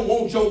 I don't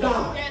want your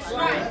God. That's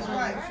right. That's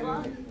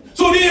right.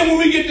 So then when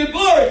we get to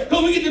glory,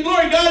 because we get to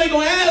glory, God ain't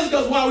going to ask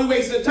us why we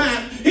wasted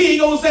time. He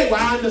ain't going to say,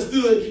 well, I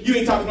understood you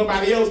ain't talking to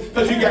nobody else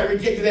because you got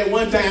rejected that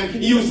one time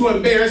and you was so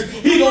embarrassed.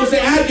 He going to say,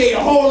 I gave a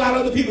whole lot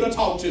of other people to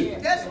talk to.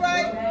 That's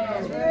right.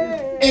 That's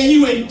right. And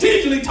you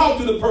intentionally talk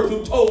to the person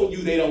who told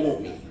you they don't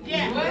want me.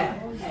 Yeah.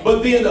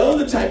 But then the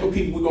other type of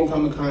people we're going to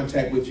come in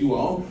contact with, you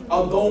all,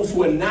 are those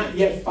who are not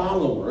yet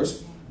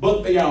followers,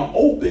 but they are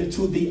open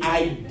to the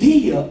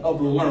idea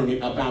of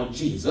learning about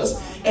Jesus.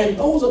 And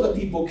those are the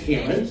people,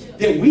 Karen,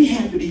 that we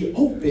have to be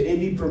open and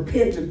be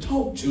prepared to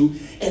talk to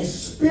and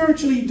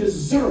spiritually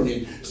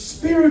discerning,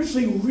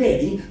 spiritually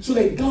ready, so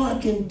that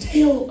God can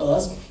tell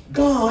us,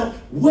 God,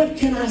 what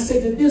can I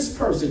say to this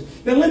person?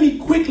 Now, let me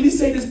quickly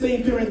say this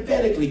thing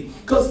parenthetically,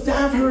 because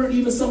I've heard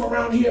even some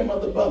around here,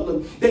 Mother Butler,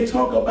 they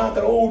talk about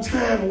the old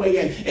time way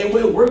and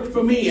what worked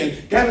for me,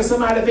 and got to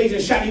somebody's face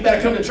and shot, you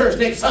better come to church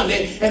next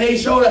Sunday, and they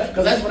showed up,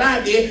 because that's what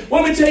I did.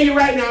 Well, let me tell you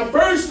right now,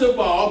 first of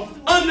all,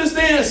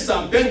 understand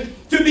something.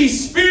 To be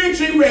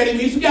spiritually ready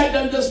means we got to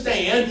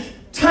understand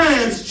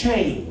times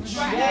change.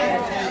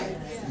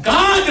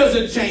 God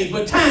doesn't change,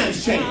 but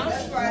times change.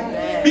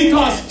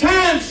 Because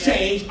times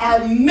change,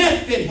 our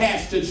method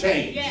has to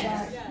change.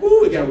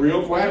 Ooh, it got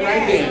real quiet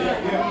right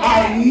there.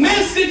 Our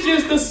message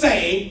is the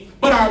same,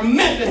 but our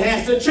method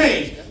has to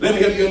change. Let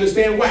me help you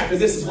understand why. Because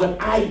this is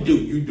what I do.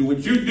 You do what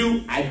you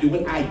do. I do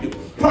what I do.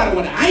 Part of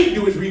what I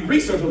do is read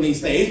research on these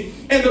things.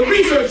 And the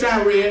research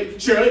I read,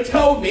 Shirley,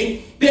 told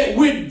me that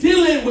we're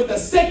dealing with the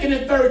second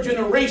and third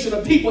generation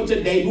of people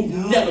today who've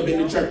never been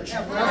to church.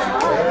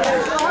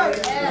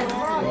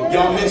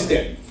 Y'all missed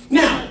it.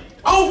 Now,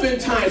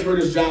 oftentimes,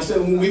 Curtis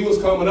Johnson, when we was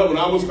coming up, when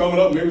I was coming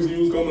up, maybe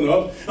you was coming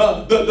up,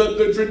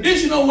 the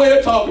traditional way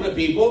of talking to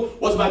people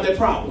was about their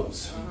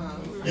problems.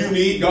 You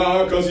need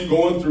God because you're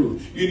going through.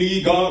 You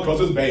need God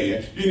because it's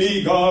bad. You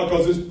need God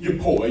because you're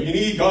poor. You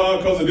need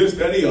God because of this,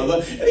 that, and the other.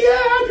 And yeah,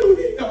 I do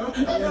need God.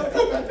 I got to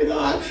come back to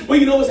God. Well,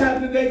 you know what's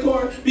happening today,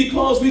 Corey?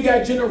 Because we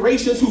got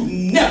generations who've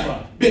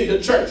never been to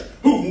church,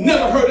 who've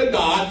never heard of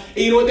God.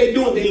 And you know what they're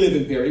doing? They're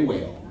living very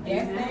well.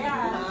 Yes, they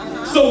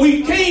are. So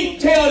we can't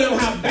tell them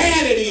how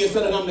bad it is to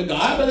come to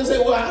God, but they say,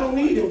 well, I don't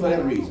need him for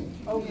that reason.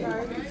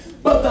 Okay.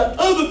 But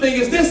the other thing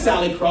is this,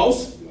 Sally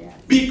Cross.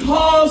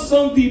 Because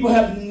some people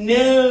have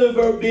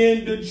never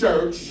been to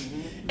church,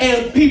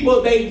 and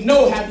people they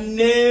know have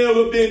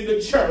never been to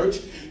church,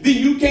 then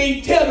you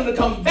can't tell them to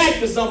come back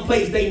to some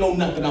place they know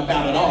nothing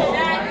about at all.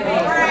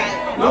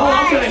 No,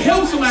 I'm trying to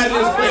help somebody in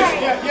this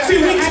place.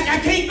 See, I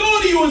can't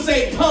go to you and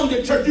say, come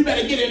to church, you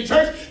better get in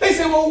church. They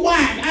say, well,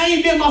 why? I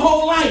ain't been my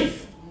whole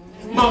life.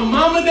 My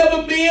mama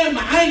never been,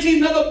 my auntie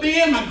never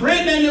been, my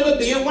granddad never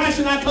been. Why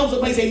should I come to a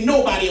place ain't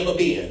nobody ever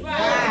been?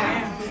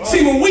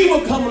 See, when we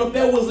were coming up,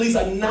 there was at least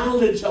a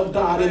knowledge of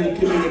God in the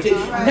community.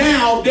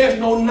 Now, there's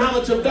no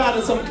knowledge of God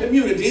in some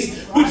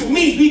communities, which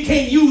means we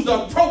can't use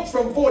the approach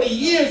from 40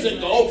 years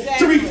ago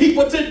to reach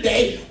people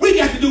today. We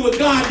got to do what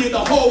God did the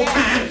whole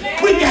time.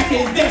 We got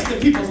to invest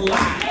in people's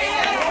lives.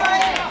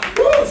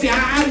 Woo, see,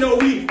 I know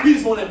we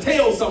just want to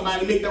tell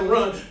somebody, make them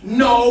run.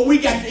 No, we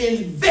got to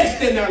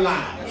invest in their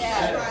lives.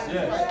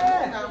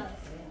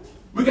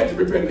 We got to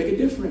prepare to make a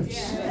difference.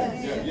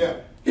 Yeah.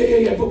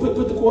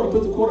 Put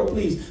the quarter,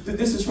 please.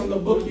 This is from the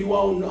book you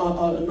all,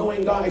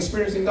 Knowing God,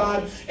 Experiencing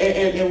God.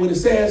 And when it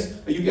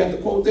says, you got the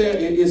quote there,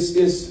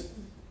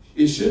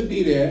 it should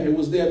be there. It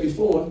was there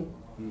before.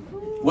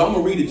 Well, I'm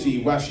going to read it to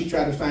you while she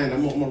tried to find it.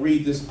 I'm going to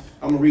read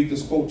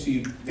this quote to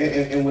you.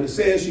 And what it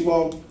says, you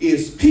all,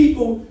 is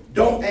people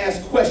don't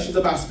ask questions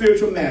about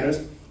spiritual matters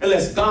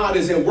unless God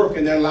is at work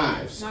in their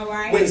lives. All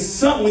right. When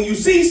you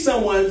see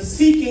someone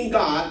seeking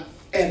God,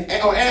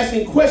 or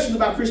asking questions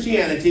about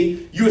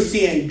Christianity, you're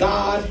seeing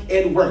God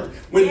at work.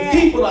 When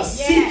people are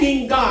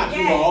seeking God,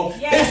 you all,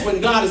 that's when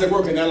God is at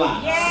work in their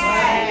lives.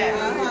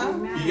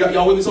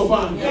 Y'all with me so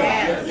far?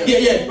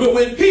 Yeah. But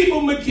when people,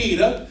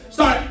 Makita,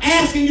 start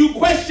asking you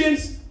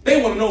questions,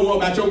 they want to know more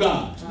about your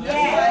God.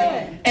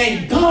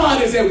 And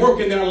God is at work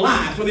in their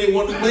lives when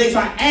they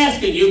start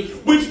asking you,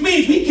 which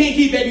means we can't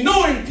keep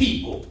ignoring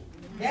people.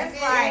 That's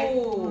right.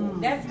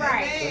 That's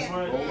right.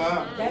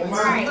 That's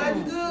right.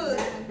 That's good.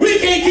 We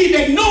can't keep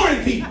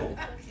ignoring people.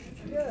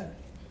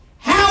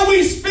 How are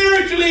we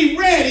spiritually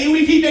ready?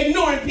 We keep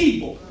ignoring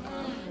people.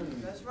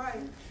 That's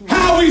right.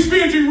 How are we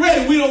spiritually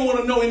ready? We don't want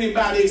to know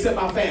anybody except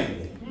our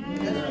family.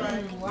 That's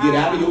right. Wow. Get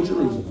out of your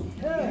Jerusalem.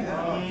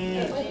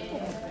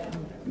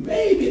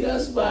 Maybe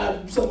that's why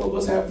some of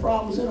us have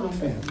problems in our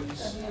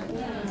families.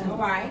 All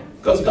right.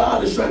 Because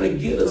God is trying to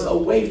get us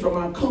away from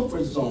our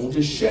comfort zone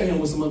to share him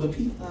with some other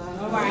people.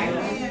 All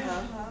right.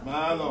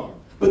 My Lord.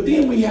 But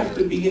then we have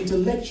to be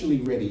intellectually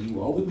ready,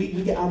 you all.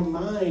 Our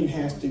mind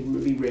has to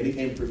be ready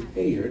and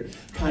prepared,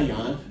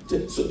 Kayan,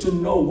 to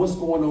know what's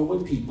going on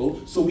with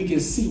people so we can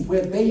see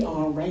where they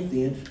are right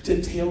then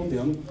to tell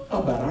them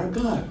about our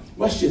God.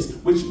 Watch this.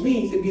 Which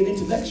means, if you're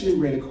intellectually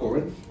ready,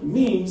 Corey,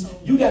 means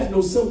you got to know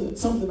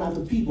something about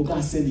the people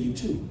God sent you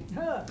to.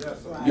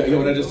 You know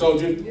what I just told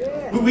you?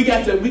 Yeah. We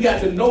got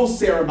to know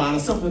Sarah about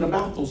something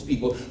about those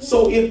people.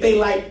 So if they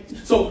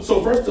so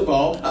first of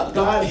all,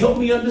 God help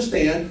me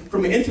understand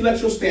from an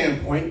intellectual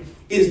standpoint,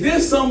 is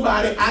this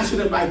somebody I should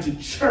invite to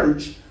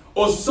church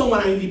or someone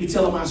I need to be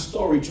telling my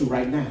story to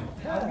right now?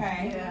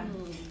 Okay. Yeah.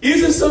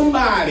 Is it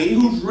somebody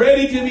who's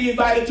ready to be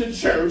invited to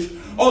church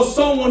or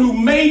someone who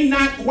may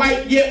not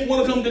quite yet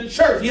want to come to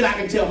church, yet I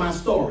can tell my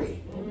story?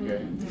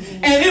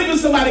 And if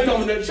it's somebody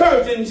coming to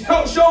church, then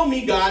show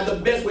me, God, the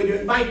best way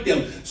to invite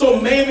them. So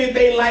maybe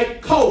they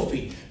like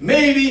coffee.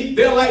 Maybe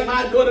they're like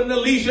my daughter,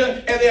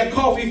 Alicia, and they're a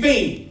coffee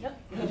fiend.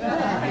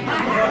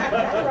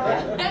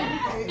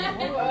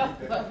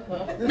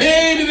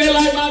 Maybe they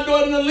like my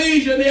daughter,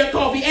 Alicia, and they're a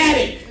coffee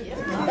addict.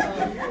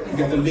 You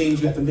got the beans,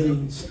 you got the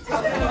beans.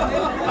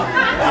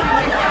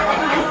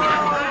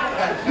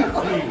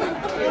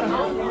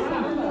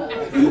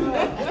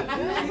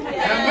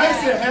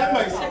 Have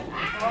mercy.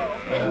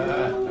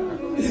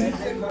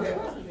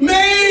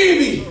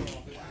 Maybe.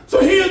 So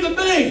here's the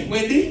thing,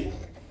 Wendy.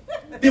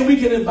 Then we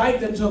can invite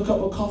them to a cup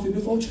of coffee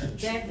before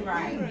church. That's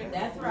right.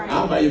 That's right.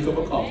 I'll buy you a cup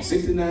of coffee,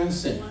 69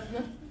 cents.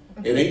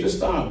 It ain't the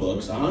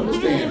Starbucks, I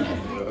understand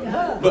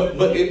that.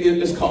 But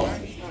it's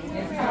coffee.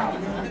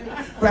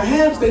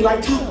 Perhaps they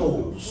like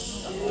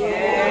tacos.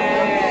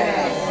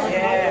 Yes.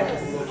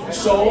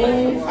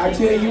 So, I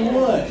tell you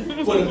what,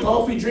 for the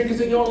coffee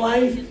drinkers in your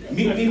life,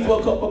 meet me for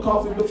a cup of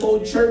coffee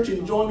before church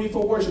and join me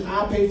for worship.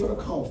 I'll pay for the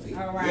coffee.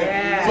 All right.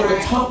 Yeah. For the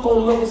taco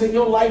lovers in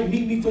your life,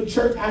 meet me for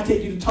church. I'll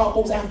take you to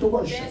tacos after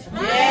worship.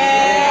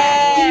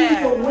 Yeah.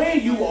 Either way,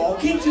 you all,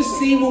 can't you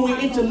see when we're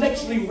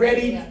intellectually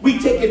ready, we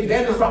take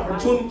advantage of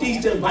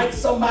opportunities to invite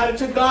somebody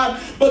to God?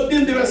 But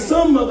then there are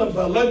some other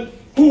brother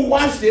who,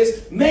 watch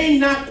this, may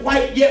not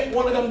quite yet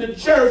want to come to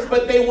church,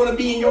 but they want to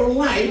be in your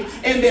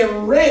life, and they're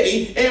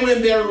ready. And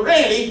when they're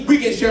ready, we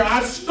can share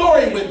our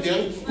story with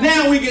them.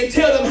 Now we can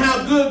tell them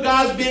how good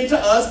God's been to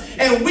us,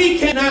 and we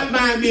cannot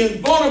mind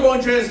being vulnerable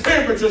and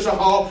transparent, Patricia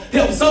Hall,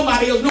 help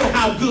somebody else know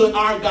how good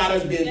our God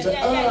has been to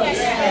us.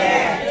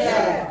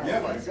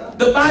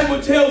 The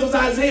Bible tells us,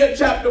 Isaiah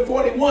chapter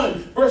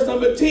 41, verse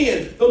number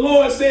 10, the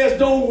Lord says,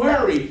 don't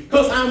worry,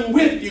 because I'm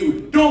with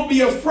you. Don't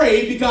be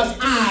afraid, because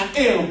I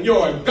am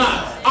your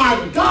God.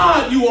 Our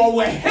God, you all,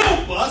 will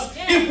help us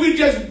if we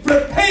just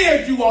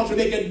prepared you all to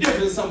make a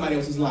difference in somebody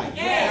else's life.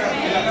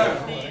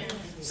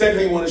 Second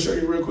thing I want to show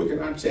you real quick in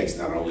our text,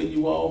 not only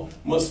you all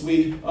must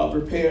we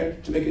prepare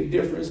to make a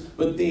difference,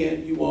 but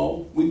then you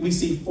all, we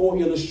see 4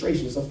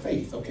 illustrations of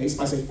faith. Okay,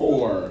 so I say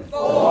 4.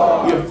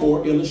 We have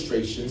 4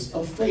 illustrations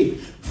of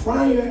faith.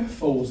 Prior,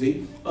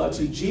 Fozy,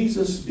 to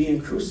Jesus being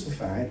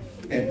crucified,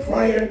 and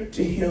prior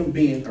to him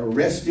being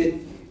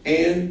arrested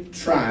and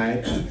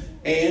tried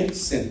and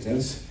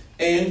sentenced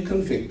and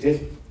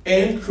convicted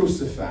and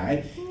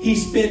crucified, he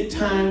spent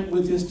time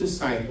with his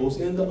disciples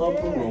in the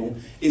upper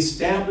room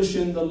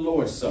establishing the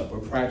Lord's Supper.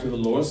 Prior to the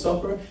Lord's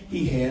Supper,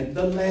 he had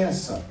the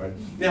Last Supper.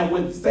 Now,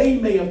 what they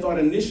may have thought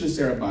initially,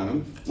 Sarah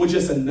Bonham, was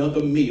just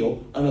another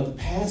meal, another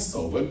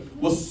Passover,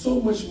 was so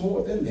much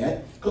more than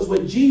that, because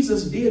what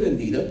Jesus did,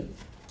 Anita,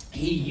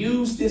 he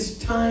used this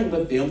time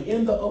with them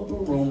in the upper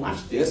room,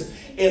 watch this,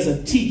 as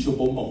a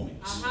teachable moment.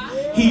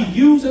 He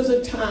used as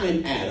a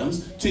time,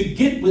 Adams, to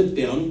get with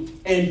them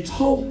and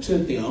talk to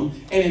them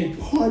and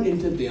impart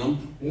into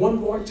them one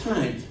more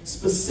time.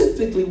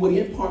 Specifically, what he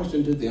imparts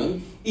into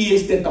them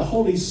is that the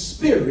Holy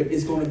Spirit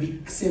is going to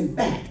be sent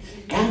back.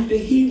 After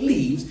he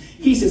leaves,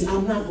 he says,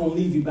 I'm not going to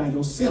leave you by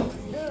yourself.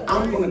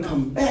 I'm going to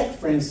come back,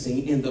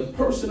 Francine, in the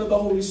person of the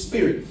Holy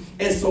Spirit.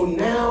 And so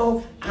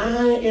now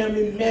I am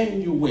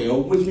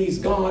Emmanuel, which means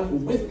God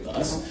with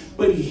us,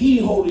 but he,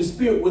 Holy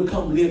Spirit, will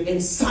come live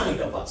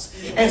inside of us.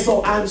 And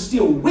so I'm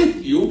still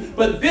with you,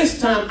 but this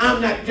time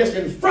I'm not just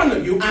in front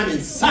of you, I'm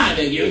inside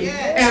of you.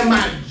 And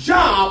my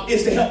job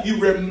is to help you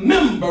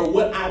remember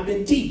what I've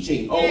been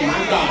teaching. Oh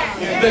my God.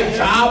 The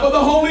job of the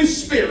Holy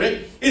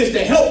Spirit is to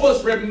help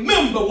us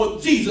remember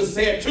what Jesus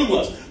said to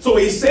us. So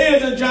he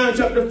says in John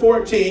chapter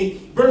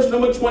 14, verse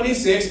number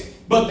 26,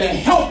 but the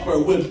helper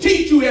will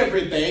teach you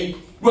everything,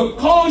 will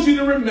cause you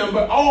to remember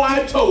all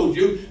I told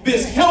you.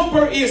 This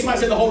helper is, I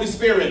said, the Holy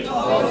Spirit.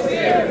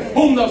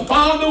 Whom the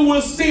Father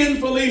will send,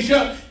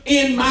 Felicia,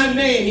 in my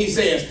name, he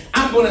says.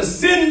 I'm going to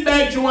send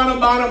back Joanna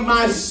Bonham,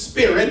 my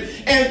spirit.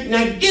 And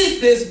now get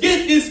this.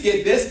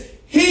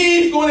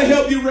 He's going to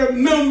help you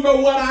remember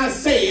what I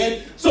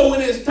said. So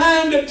when it's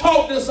time to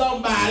talk to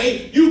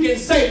somebody, you can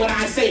say what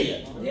I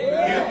said.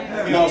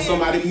 You know,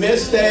 somebody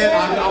missed that.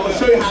 I'm going to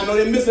show you how I know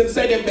they missed the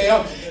second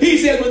bell. He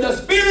says, when the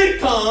Spirit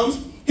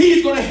comes,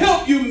 he's going to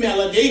help you,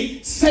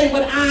 Melody, say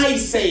what I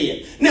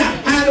said. Now,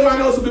 how do I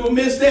know some people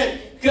miss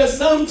that? Because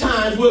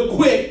sometimes we're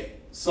quick.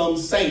 Some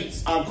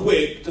saints are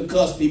quick to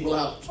cuss people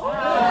out.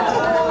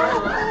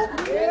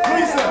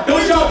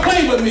 Don't y'all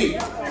play with me.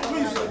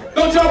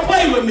 Don't y'all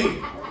play with me.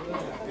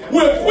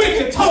 We're quick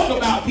to talk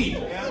about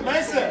people. I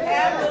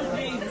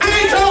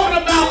ain't talking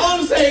about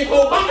unsaved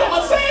folk. I'm talking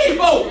about saved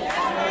folk.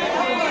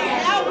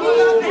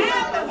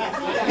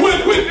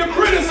 We're quick to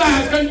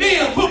criticize,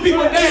 condemn, put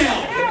people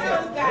down.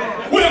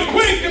 We're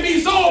quick to be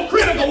so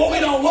critical what we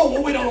don't want,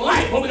 what we don't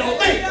like, what we don't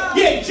think.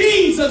 Yet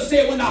Jesus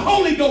said when the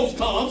Holy Ghost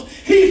comes,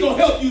 he's going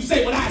to help you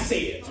say what I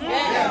said.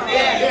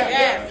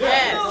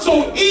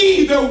 So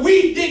either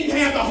we didn't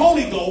have the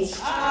Holy Ghost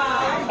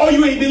or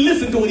you ain't been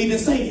listening to what he's been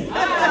saying.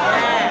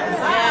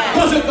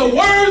 Because if the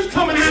words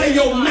coming out of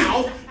your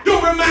mouth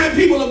don't remind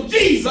people of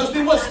Jesus,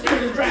 then what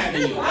spirit is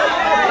driving you?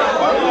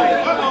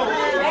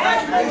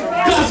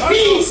 Because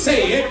he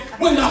said,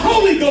 when the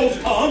Holy Ghost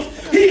comes,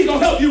 he's going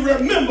to help you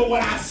remember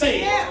what I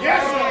said.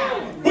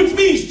 Which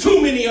means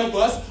too many of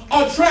us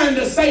are trying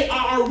to say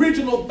our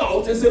original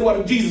thoughts instead of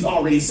what Jesus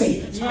already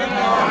said.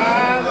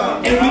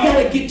 And we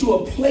got to get to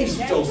a place,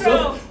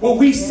 Joseph, where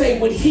we say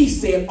what he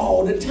said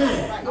all the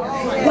time.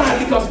 Why?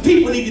 Because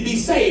people need to be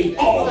saved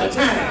all the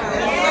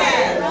time.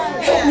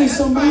 Help me,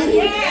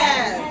 somebody.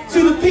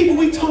 See, the people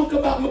we talk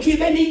about, my kids,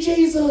 they need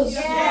Jesus.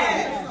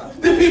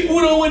 The people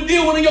who don't want to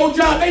deal with your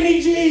job, they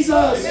need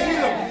Jesus.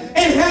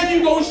 And how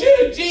you going to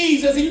share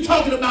Jesus and you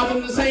talking about them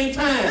at the same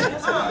time?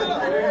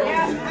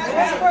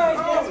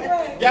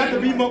 You have to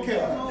be more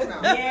careful.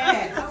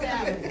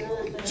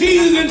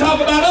 Jesus didn't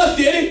talk about us,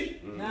 did he?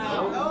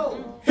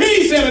 No.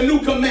 He said a new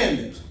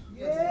commandment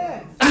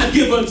I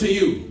give unto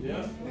you.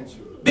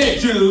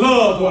 That you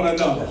love one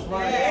another.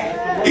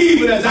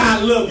 Even as I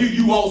love you,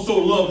 you also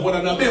love one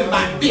another. And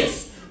by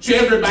this, so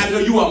everybody know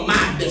you are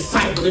my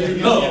disciples. because you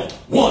love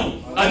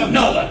one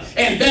another.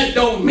 And that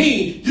don't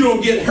mean you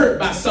don't get hurt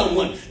by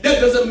someone.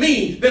 That doesn't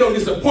mean they don't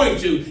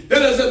disappoint you. That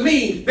doesn't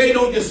mean they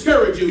don't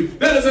discourage you.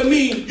 That doesn't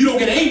mean you don't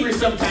get angry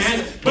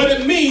sometimes. But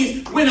it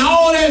means when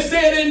all that's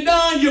said and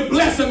done, you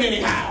bless them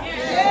anyhow.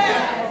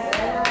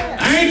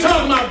 I ain't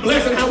talking about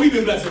blessing how we've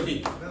been blessing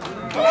people. Come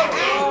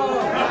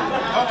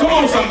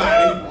on,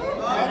 somebody.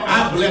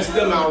 I blessed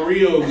them out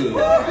real good.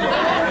 With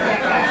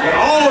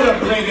all the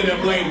blanket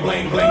and blank,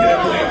 blank, blanket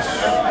and blank.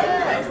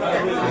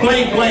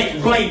 Blank,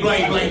 blank, blank,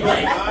 blank, blank,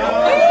 blank.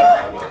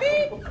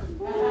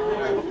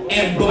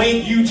 And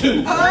blank you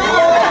too.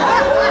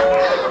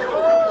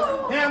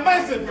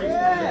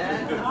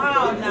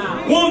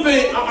 One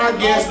thing our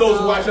guests, those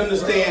who watch,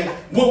 understand.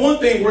 One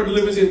thing Word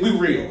Deliverance is, we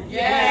real.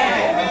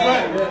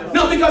 Yeah.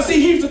 No, because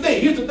see, here's the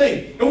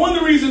thing. And one of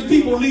the reasons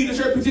people leave the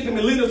church,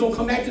 particularly millennials, don't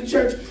come back to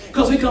church,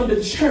 because we come to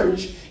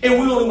church and we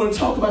only want to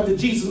talk about the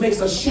Jesus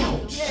makes us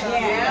shout.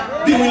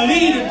 Yeah. Then we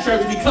leave the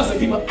church because of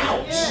people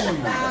out.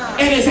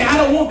 And they say, I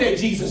don't want that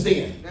Jesus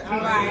then.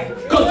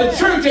 Because the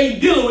church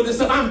ain't dealing with the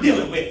stuff I'm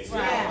dealing with.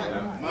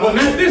 Well,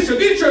 not this church.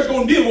 This church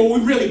going to deal with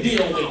what we really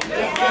deal with.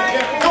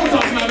 Don't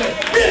talk about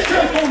that. This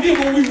church going to deal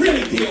with what we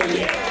really deal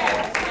with.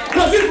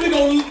 Because if we're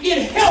going to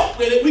get help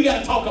with it, we got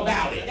to talk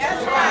about it.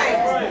 That's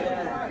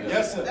right.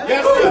 Yes, sir.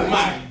 Yes, sir. Oh,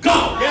 my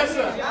God. Yes,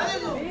 sir.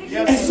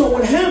 Yes, and so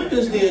what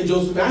happens then,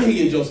 Joseph, I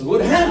hear you, Joseph.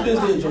 What happens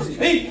then, Joseph,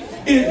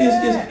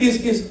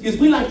 is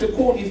we like to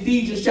quote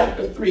Ephesians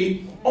chapter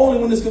 3 only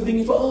when it's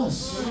convenient for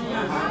us.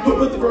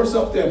 Put the verse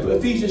up there.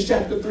 Ephesians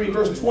chapter 3,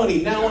 verse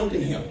 20. Now unto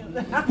him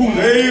who's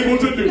able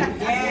to do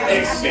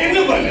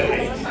exceeding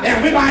abundantly.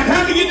 And when by the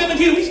time we get to the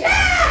kingdom, we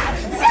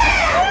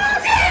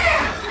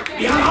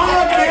beyond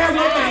all prayers,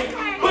 no thing.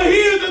 But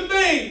here's the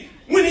thing.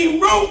 When he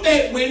wrote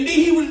that, Wendy,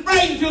 he was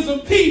writing to some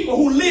people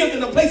who lived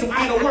in a place of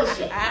idol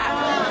worship.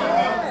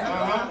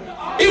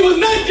 It was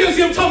not just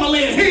him talking about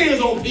laying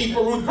hands on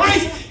people. With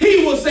Christ,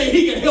 he will say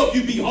he can help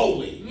you be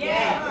holy.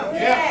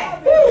 Yeah.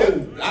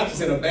 I just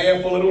said a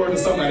bad full of the word to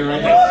somebody right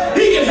now.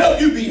 He can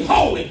help you be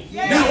holy.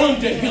 Now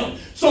unto him.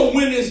 So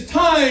when it's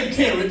time,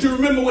 Karen, to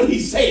remember what he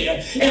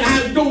said, and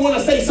I don't want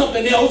to say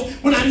something else,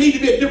 when I need to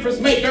be a difference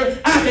maker,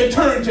 I can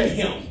turn to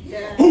him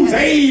who's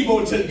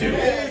able to do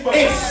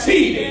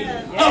exceeding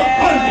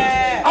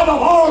abundant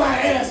above all I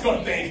ask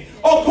or think,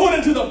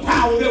 according to the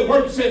power that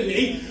works in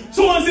me.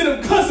 So instead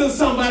of cussing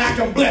somebody, I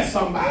can bless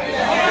somebody.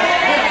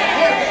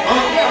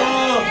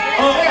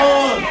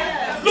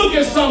 Look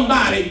at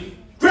somebody.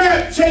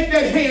 Shake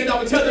that hand up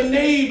and tell the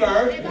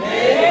neighbor,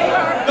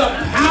 the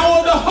power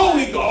of the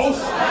Holy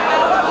Ghost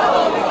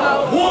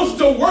wants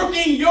to work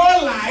in your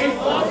life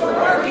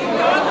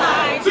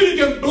so you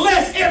can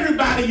bless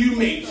everybody you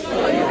meet.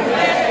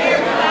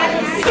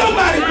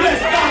 Somebody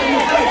bless God in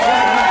your face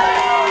right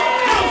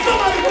now. Now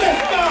somebody bless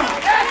God.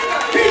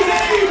 He's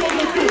able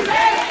to do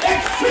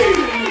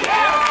exceedingly,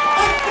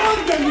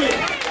 abundantly,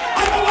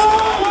 above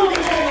all you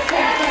can ever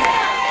think.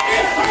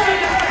 It's hard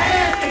not to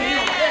ask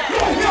him.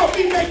 Lord, help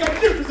me make a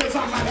difference in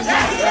somebody's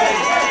life.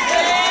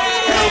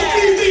 Help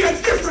me be a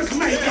difference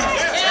maker.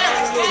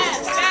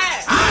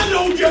 I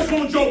don't just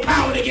want your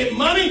power to get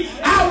money.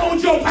 I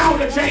want your power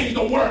to change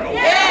the world.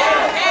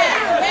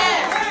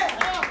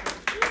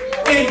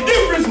 And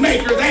difference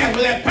makers ask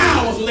for that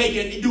power so they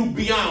can do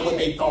beyond what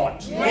they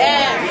thought. To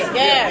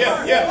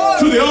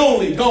the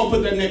only, go and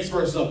put that next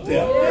verse up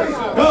there.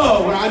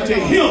 Oh, unto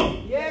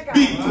him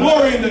be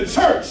glory in the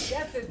church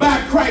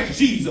by Christ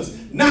Jesus,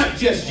 not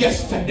just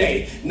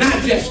yesterday,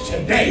 not just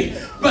today,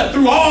 but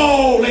through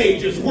all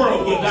ages,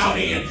 world without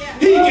end.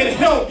 He can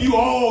help you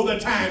all the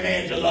time,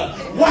 Angela.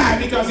 Why?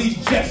 Because he's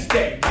just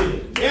that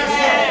good.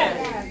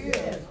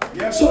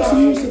 So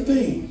here's the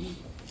thing.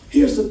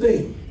 Here's the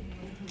thing.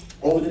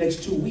 Over the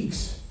next 2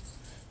 weeks,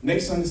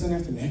 next Sunday, Sunday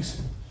after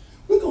next,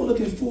 we're going to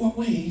look at 4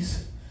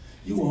 ways,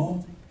 you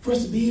all, for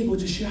us to be able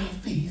to share our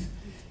faith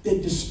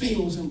that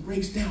dispels and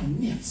breaks down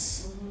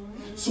myths.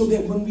 So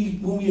that when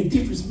we are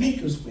difference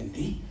makers,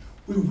 Wendy,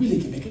 we really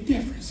can make a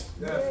difference.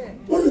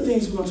 One of the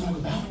things we're going to talk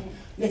about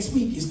next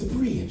week is the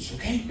bridge,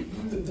 okay?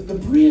 The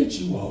bridge,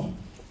 you all,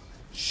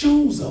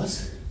 shows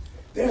us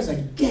there's a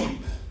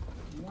gap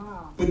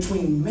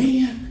between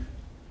man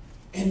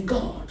and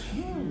God.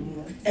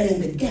 And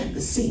in the gap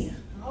is sin.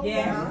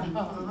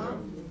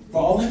 For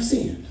all have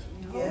sinned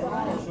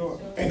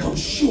and come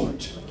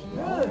short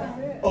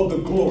of the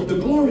glory. The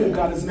glory of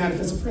God is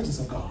manifest the presence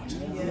of God.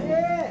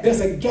 There's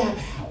a gap,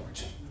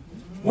 Howard.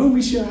 When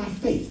we share our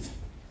faith,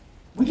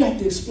 we got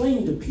to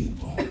explain to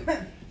people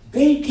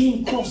they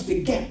can't cross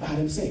the gap by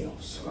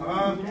themselves.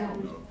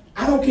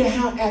 I don't care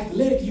how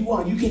athletic you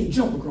are, you can't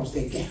jump across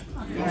that gap.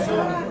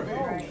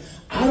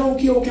 I don't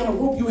care what kind of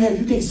rope you have,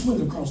 you can't swing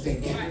across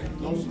that gap.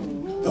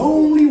 The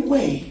only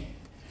way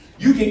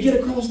you can get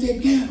across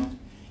that gap,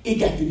 it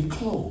got to be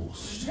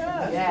closed.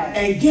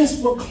 And guess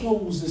what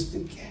closes the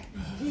gap?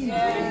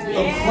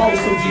 The cross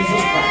of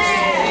Jesus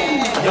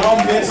Christ. Y'all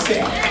missed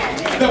that.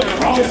 The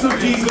cross of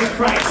Jesus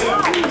Christ.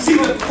 See,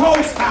 the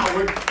cross,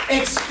 Howard,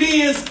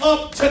 extends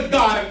up to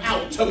God and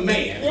out to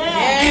man.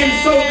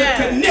 And so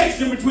the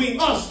connection between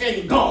us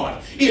and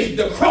God is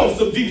the cross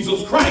of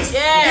Jesus Christ.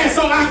 Yes. And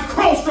so I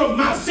crossed from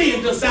my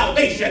sin to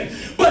salvation.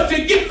 But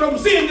to get from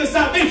sin to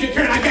salvation,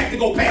 Karen, I got to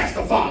go past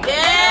the Father.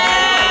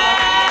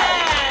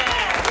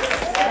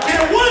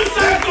 And once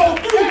I go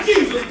through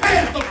Jesus,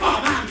 past the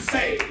Father, I'm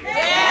saved.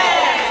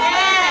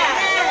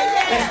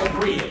 That's the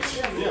bridge.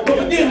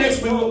 But then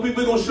next week,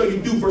 we're going to show you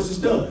do versus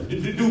done.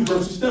 Do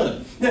versus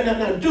done.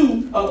 Now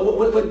do,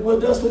 what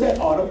does with that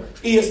order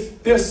is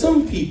there's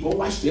some people,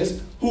 watch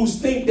this, who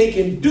think they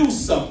can do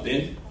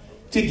something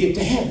to get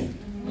to heaven.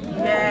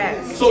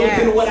 Yes. So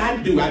depending on what I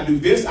do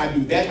this, I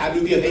do that, I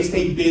do this. They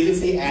stay busy,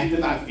 stay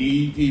active. I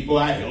feed people,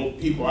 I help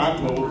people, I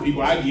clothe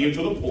people, I give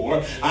to the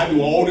poor. I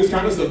do all this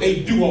kind of stuff.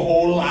 They do a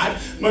whole lot,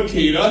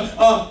 Makeda.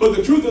 But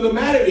the truth of the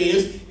matter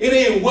is, it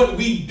ain't what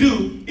we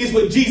do, it's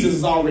what Jesus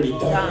has already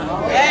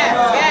done.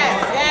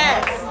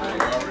 Yes.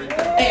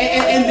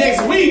 And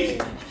next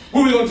week,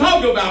 what we're going to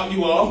talk about,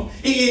 you all,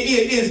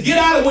 is get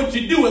out of what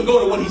you do and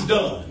go to what he's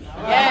done.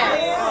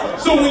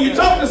 Yes. So when you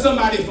talk to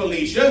somebody,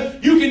 Felicia,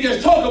 you can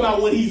just talk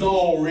about what he's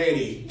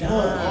already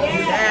done.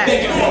 Yes.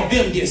 That can help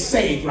them get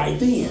saved right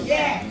then.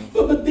 Yes.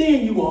 But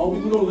then you all,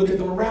 we're going to look at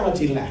the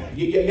morality ladder.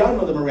 Y'all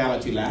know the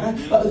morality ladder.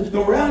 The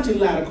morality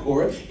ladder,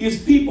 Cora,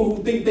 is people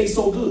who think they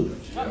so good.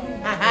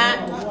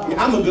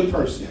 I'm a good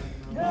person.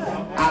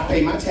 I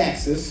pay my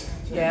taxes.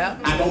 Yeah.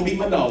 I don't beat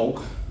my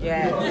dog.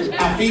 Yeah.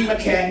 I feed my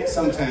cat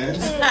sometimes.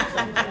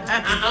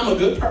 I'm a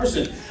good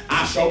person.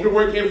 I show up to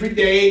work every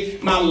day.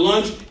 My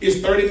lunch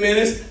is 30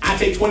 minutes. I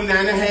take 29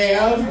 and a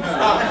half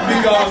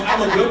because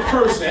I'm a good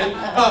person.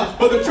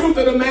 But the truth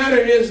of the matter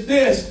is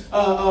this.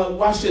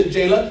 Watch this,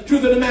 Jayla.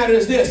 Truth of the matter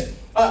is this.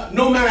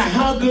 No matter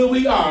how good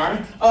we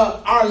are,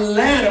 our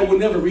ladder will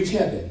never reach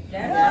heaven.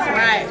 That's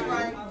right.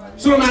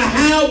 So no matter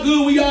how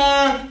good we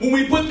are, when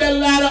we put that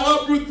ladder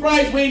up with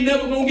Christ, we ain't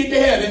never going to get to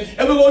heaven.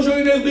 And we're going to show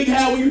you this big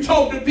how when you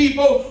talk to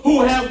people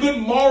who have good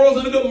morals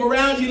and a good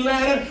morality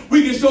ladder,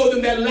 we can show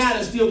them that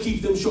ladder still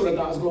keeps them short of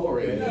God's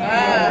glory.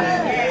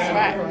 That's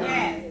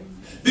right.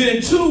 Then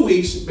in 2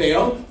 weeks,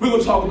 Belle, we're going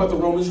to talk about the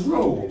Romans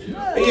Road.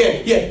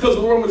 Yeah, because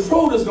what the Romans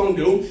Road is going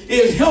to do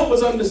is help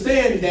us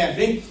understand,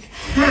 Daphne,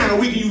 how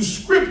we can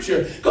use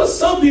scripture. Because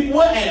some people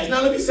will ask.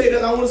 Now let me say that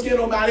I don't want to scare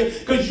nobody,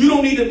 because you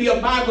don't need to be a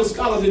Bible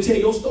scholar to tell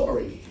your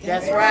story.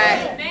 That's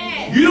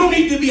right. You don't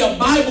need to be a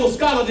Bible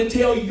scholar to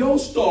tell your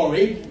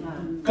story,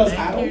 because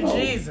I don't know.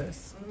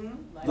 Jesus.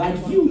 Like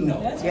you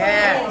know.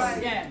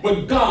 Yes.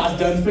 What God's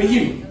done for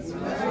you.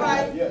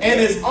 And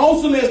as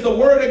awesome as the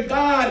word of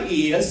God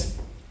is,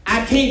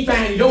 I can't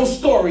find your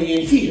story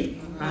in here.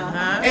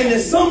 And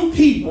there's some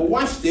people,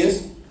 watch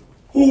this,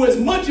 who as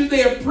much as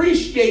they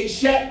appreciate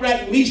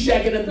Shadrach,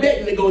 Meshach, and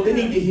Abednego, they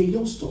need to hear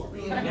your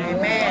story.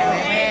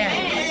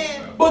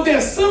 Amen. But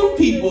there's some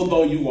people,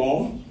 though, you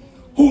all,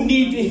 who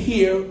need to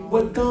hear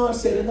what God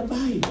said in the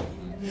Bible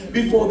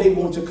before they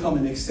want to come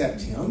and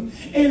accept him.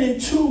 And in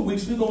 2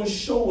 weeks, we're going to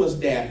show us,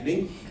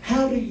 Daphne,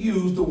 how to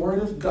use the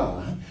word of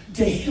God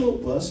to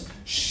help us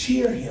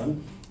share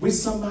him with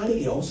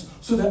somebody else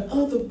so that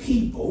other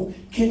people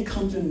can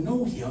come to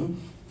know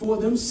him for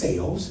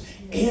themselves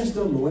as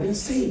the Lord and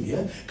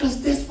Savior,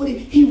 because that's what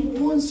he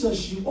wants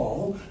us, you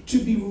all, to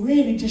be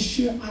ready to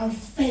share our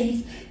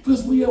faith,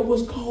 because we are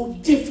what's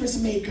called difference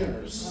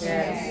makers.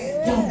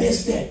 Yes. Y'all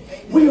missed that.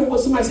 We are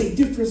what somebody say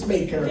difference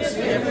makers.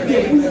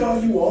 Yeah, we are,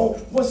 you all,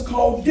 what's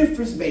called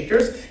difference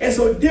makers. And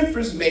so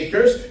difference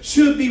makers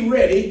should be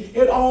ready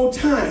at all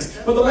times.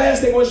 But the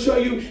last thing I want to show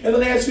you in the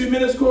last few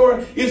minutes,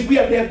 Cora, is we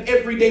have to have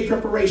everyday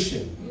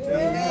preparation.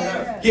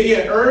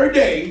 Every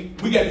day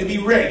we got to be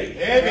ready.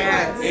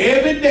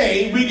 Every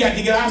day we got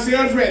to get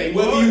ourselves ready.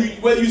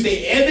 Whether you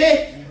say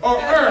every or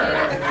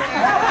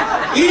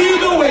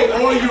either way,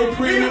 or you're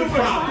prim and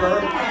proper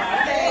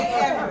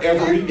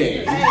every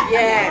day.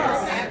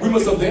 Yes. We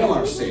must avail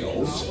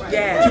ourselves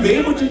to be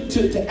able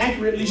to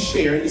accurately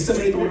share and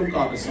disseminate the word of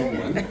God to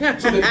someone,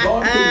 so that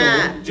God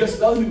can know, just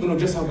other people know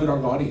just how good our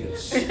God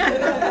is.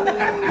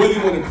 Whether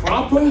you want it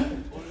proper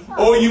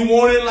or you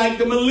want it like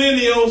the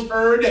millennials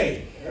every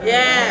day.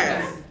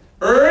 Yes.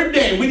 Every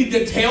day we need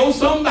to tell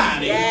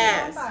somebody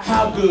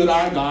how good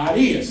our God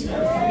is.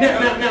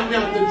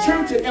 Now, the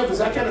church at Ephesus,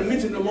 I kind of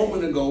mentioned a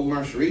moment ago,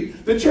 Marjorie,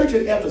 the church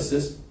at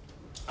Ephesus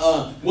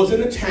was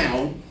in a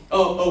town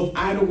of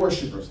idol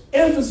worshipers.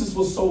 Ephesus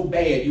was so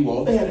bad, you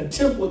all. They had a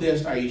temple there,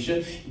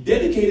 Taisha,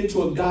 dedicated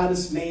to a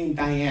goddess named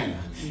Diana.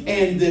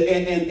 And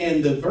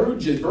the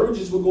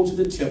virgins would go to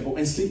the temple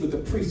and sleep with the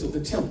priests of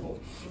the temple.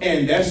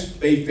 And that's,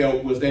 they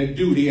felt, was their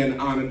duty and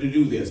honor to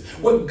do this.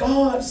 Well,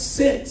 God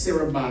sent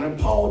Sarah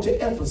Paul to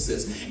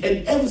Ephesus. And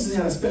Ephesus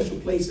had a special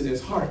place in his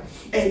heart.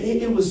 And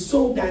it was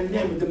so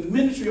dynamic. The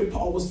ministry of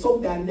Paul was so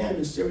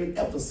dynamic there in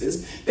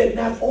Ephesus that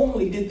not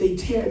only did they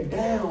tear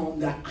down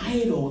the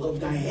idol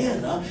of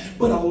Diana,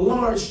 but a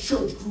large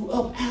church grew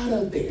up out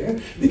of there,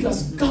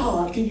 because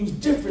God can use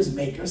difference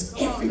makers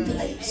every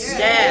place.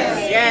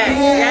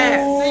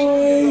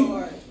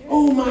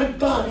 Oh my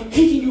God,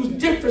 he can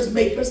use difference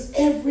makers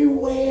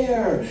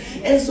everywhere.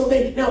 And so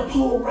now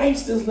Paul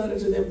writes this letter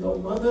to them, though,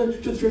 mother,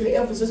 to the church of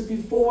Ephesus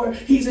before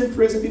he's in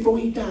prison, before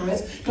he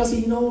dies, because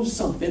he knows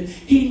something.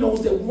 He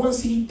knows that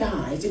once he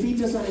dies, if he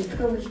does not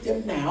encourage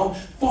them now,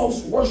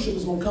 false worship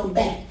is going to come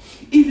back.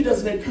 If he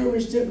doesn't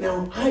encourage them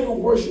now, idol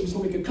worship is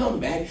going to make a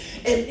comeback.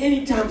 And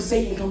anytime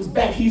Satan comes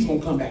back, he's going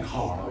to come back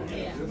hard.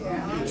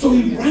 So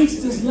he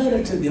writes this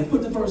letter to them.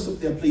 Put the verse up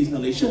there, please,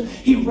 Nalisha.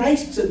 He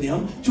writes to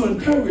them to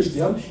encourage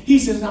them. He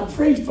says, now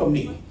pray for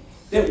me,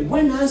 that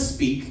when I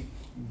speak,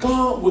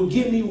 God will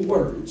give me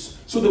words,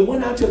 so that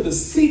when I tell the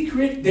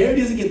secret, there it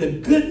is again, the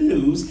good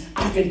news,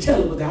 I can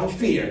tell it without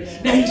fear.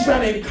 Now he's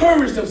trying to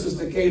encourage them,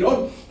 Sister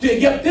Cato, to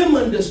get them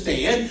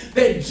understand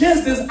that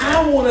just as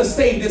I want to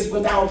say this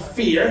without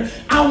fear,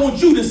 I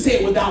want you to say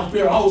it without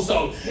fear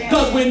also.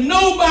 Because when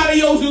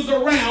nobody else is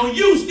around,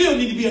 you still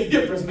need to be a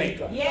difference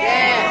maker. When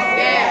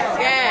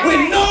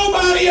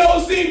nobody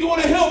else seems to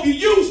want to help you,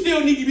 you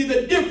still need to be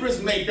the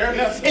difference maker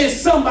in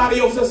somebody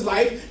else's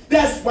life.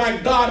 That's why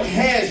God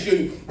has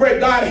you where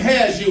God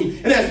has you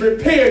and has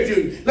prepared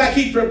you like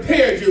he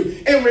prepared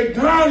you. And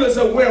regardless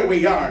of where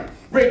we are,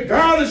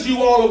 regardless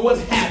you all of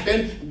what's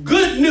happened,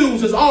 good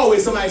news is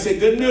always, somebody say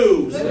good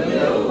news.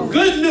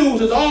 Good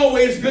news is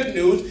always good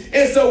news.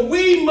 And so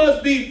we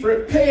must be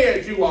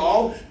prepared, you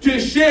all, to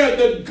share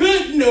the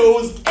good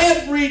news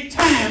every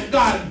time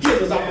God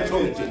gives us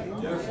opportunity.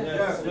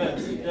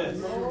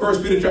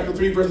 1 Peter chapter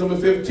 3, verse number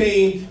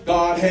 15,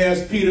 God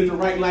has Peter to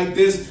write like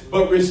this,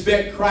 but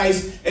respect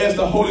Christ as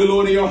the Holy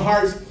Lord in your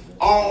hearts.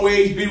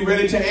 Always be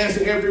ready to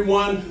answer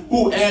everyone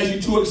who asks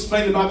you to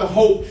explain about the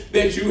hope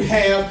that you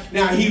have.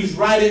 Now, he was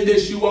writing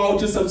this, you all,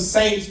 to some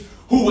saints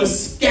who were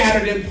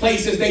scattered in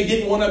places they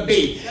didn't want to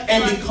be.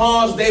 And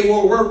because they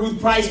were with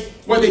Christ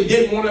where they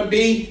didn't want to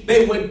be,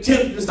 they were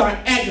tempted to start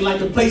acting like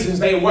the places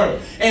they were.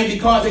 And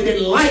because they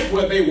didn't like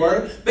where they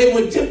were, they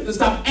were tempted to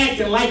stop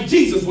acting like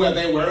Jesus where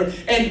they were.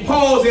 And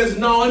Paul says,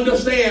 no,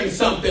 understand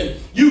something.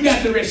 You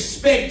got to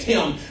respect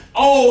him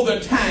all the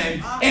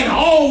time and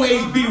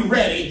always be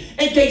ready.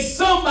 In case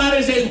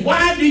somebody says,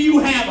 why do you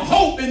have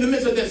hope in the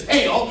midst of this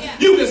hell?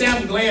 You can say,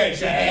 I'm glad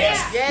you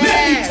asked.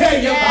 Let me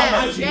tell you about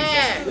my Jesus.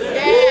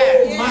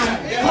 Oh my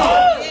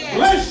God.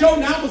 Bless your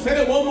name. Say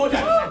that one more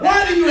time.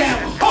 Why do you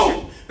have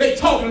hope? They're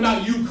talking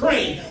about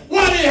Ukraine.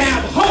 Why do you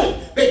have hope?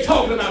 They're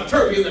talking about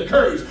Turkey and the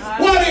Kurds.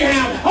 Why do you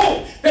have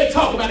hope? They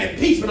talk about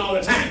impeachment all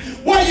the time.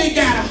 Why you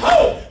got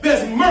hope?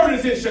 There's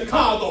murders in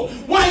Chicago.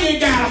 Why you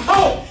got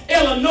hope?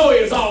 Illinois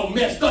is all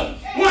messed up.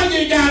 Why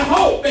you got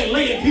hope? They're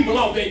laying people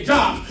off their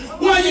jobs.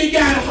 Why you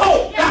got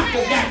hope?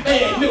 Doctors got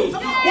bad news.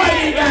 Why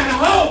you got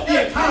hope?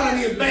 The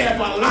economy is bad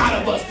for a lot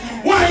of us.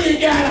 Why you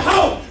got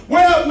hope?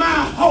 Where's my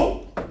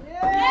hope?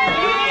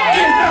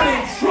 It's not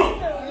in Trump.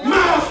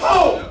 My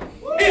hope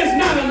is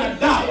not in the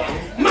dollar.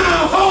 My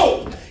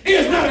hope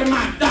is not in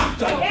my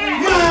doctor.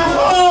 My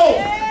hope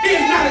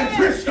is not in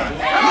Christian.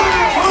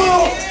 My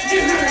hope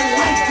is not in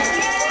righteous.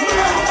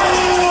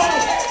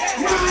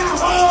 My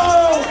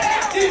hope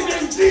is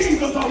in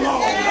Jesus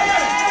alone.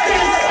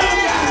 There's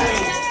somebody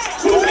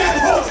who has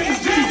hope in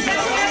Jesus.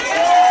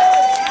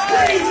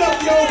 Raise up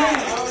your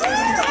hand.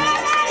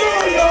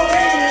 Throw your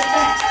hands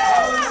back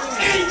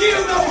and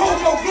give the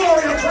hope of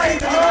glory and praise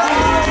to God.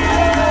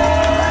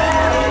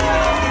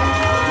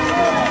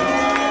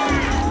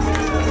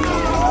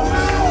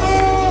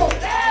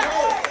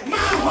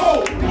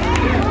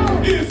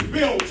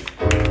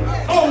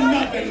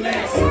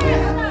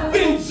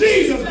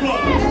 Jesus'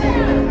 blood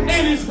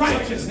and his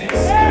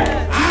righteousness.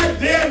 I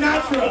dare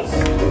not trust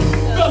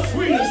the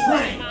sweetest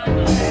rain,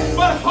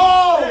 but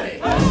holy,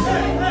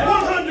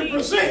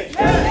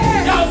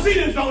 100%. Y'all see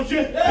this, don't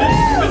you?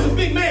 This is a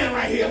big man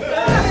right here.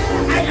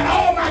 I got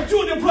all my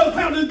 200 plus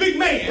pounds of this big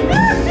man,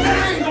 and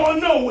I ain't going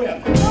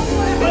nowhere.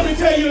 Let me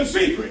tell you a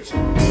secret.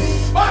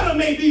 Father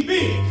may be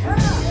big,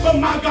 but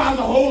my God's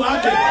a whole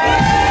lot bigger.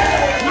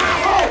 My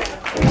hope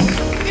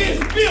is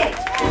built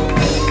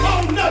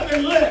on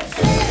nothing less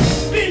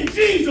in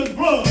Jesus'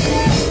 blood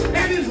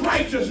and his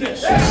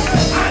righteousness.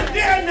 I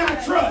dare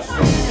not trust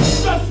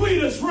the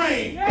sweetest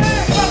rain,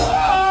 but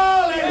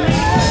hallelujah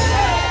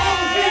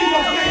on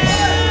Jesus' name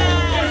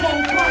is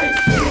on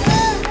Christ,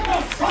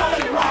 the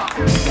solid rock.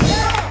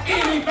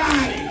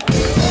 Anybody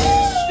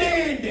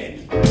standing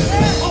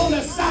on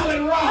the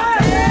solid rock,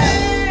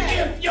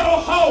 if your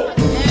hope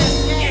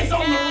is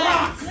on the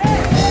rock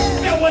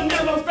that will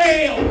never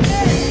fail,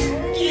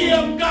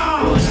 give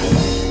God a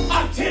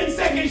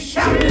 10-second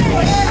shout in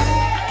place.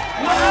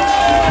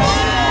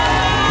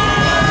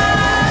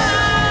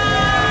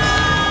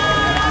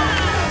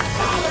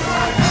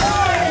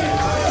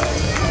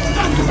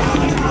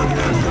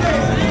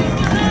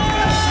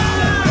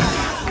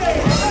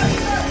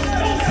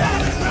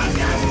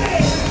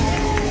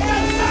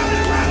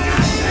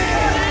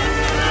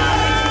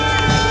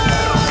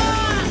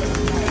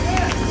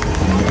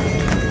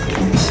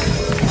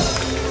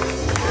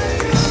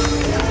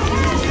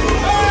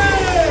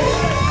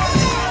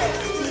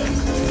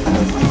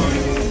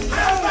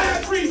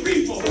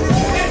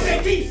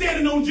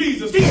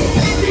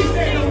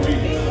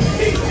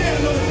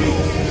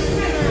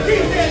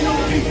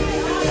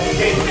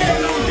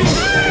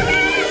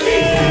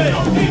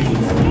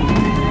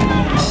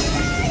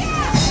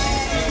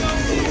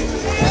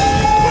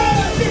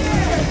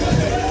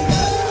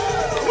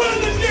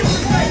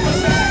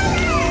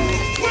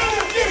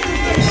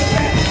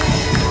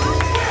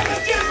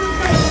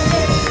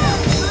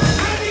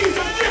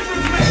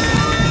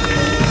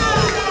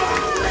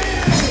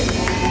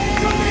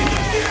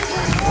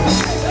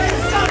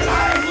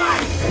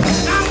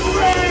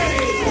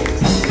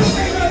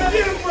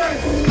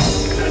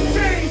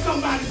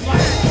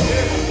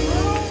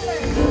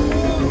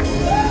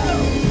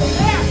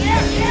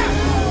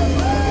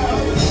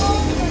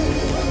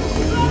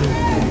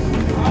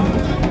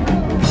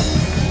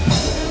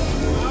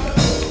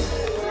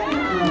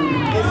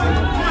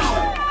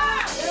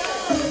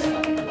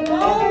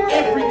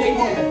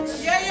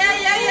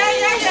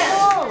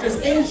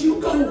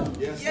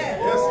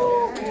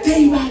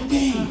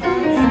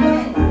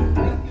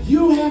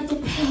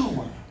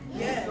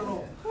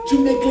 to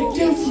make a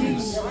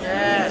difference.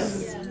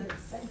 Yes.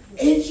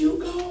 As you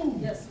go.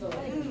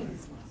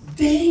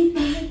 Day by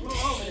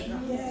day.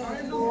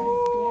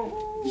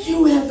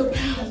 You have the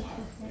power.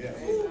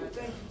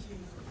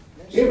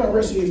 Everybody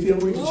rest of your feet. I'm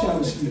ready to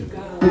challenge you.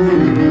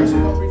 Rest of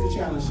you, I'm ready to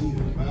challenge you.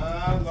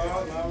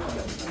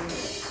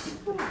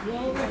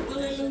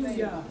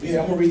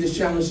 Yeah, I'm going to read this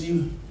challenge to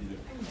you.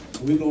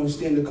 We're going to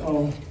extend the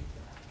call.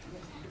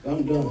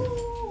 I'm done.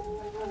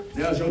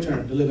 Now it's your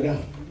turn to live it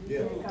out.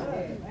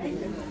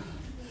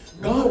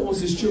 God wants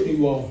his children,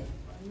 you all,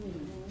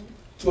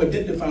 to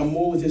identify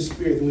more with his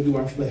spirit than we do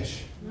our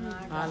flesh.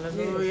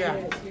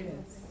 Hallelujah.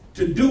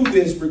 To do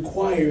this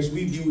requires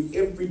we view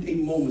everyday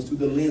moments through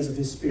the lens of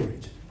his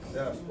spirit.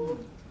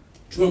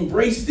 To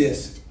embrace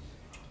this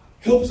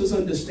helps us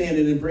understand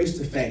and embrace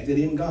the fact that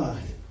in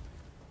God,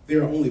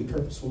 there are only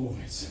purposeful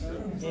moments.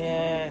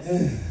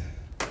 Yes.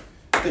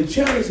 The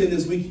challenge in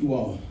this week, you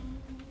all,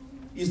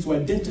 is to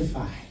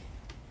identify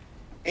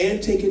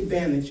and take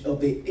advantage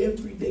of the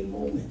everyday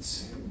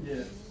moments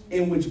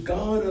in which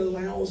God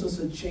allows us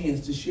a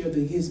chance to share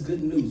his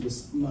good news with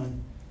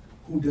someone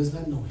who does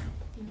not know him.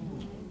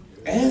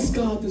 Ask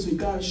God this week,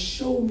 God,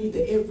 show me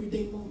the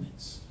everyday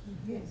moments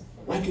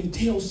where I can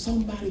tell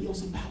somebody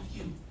else about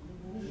you.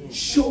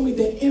 Show me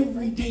the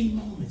everyday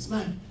moments,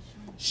 man.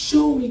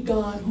 Show me,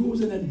 God, who's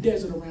in a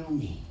desert around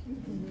me.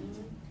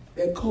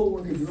 That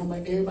co-worker you know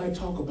everybody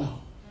talk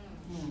about.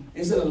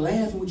 Instead of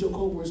laughing with your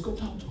co-workers, go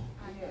talk to them.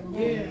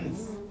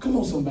 Yes. Come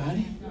on,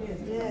 somebody.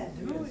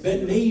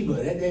 That neighbor,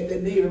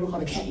 that neighbor we call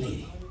the cat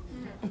lady.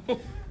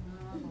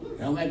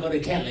 I might go to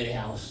the cat lady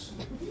house.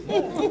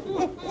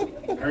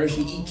 Heard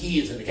she eat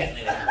kids in the cat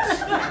lady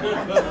house.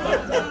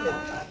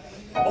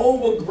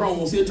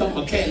 Overgrown, still talking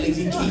about cat ladies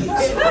eat kids.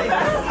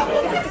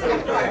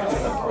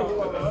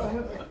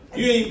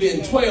 You ain't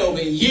been 12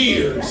 in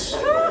years.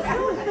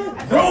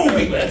 Grown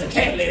people at the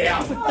cat lady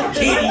house. The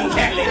kid eating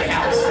cat lady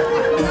house.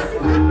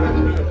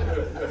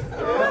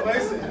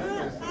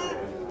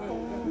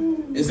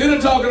 Instead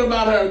of talking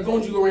about her,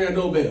 don't you go ring her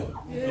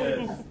doorbell?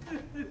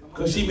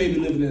 Because she may be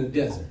living in the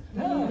desert.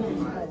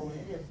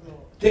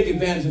 Take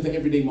advantage of the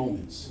everyday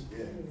moments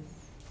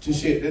to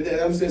share.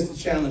 That's the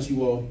challenge,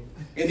 you all.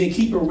 And then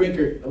keep a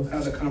record of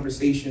how the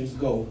conversations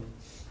go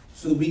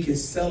so that we can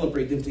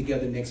celebrate them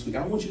together next week.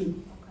 I want you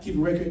to keep a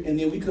record, and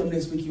then we come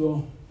next week, you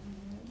all.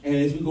 And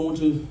as we go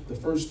into the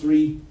first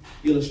 3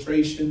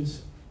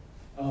 illustrations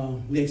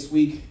next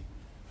week,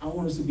 I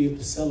want us to be able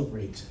to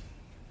celebrate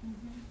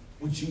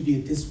what you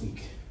did this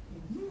week.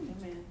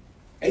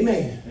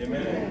 Amen.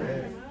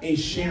 Amen. And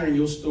sharing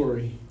your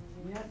story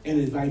and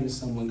inviting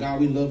someone. God,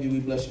 we love you, we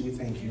bless you, we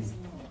thank you.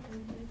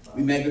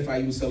 We magnify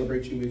you, we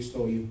celebrate you, we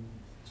extol you.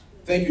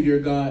 Thank you, dear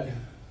God,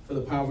 for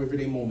the power of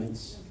everyday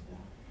moments.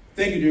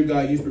 Thank you, dear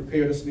God, you've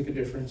prepared us to make a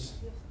difference.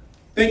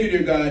 Thank you,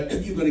 dear God,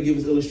 you're going to give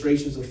us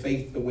illustrations of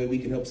faith the way we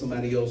can help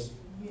somebody else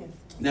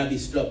not be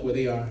stuck where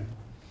they are.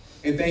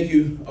 And thank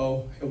you,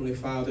 oh, Heavenly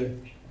Father,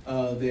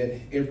 that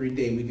every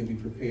day we can be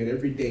prepared.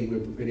 Every day we're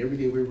prepared. Every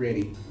day we're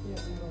ready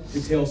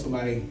to tell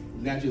somebody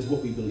not just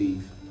what we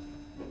believe,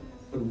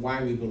 but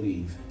why we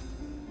believe,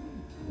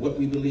 what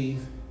we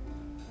believe,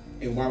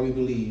 and why we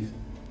believe,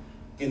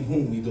 and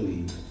whom we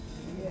believe.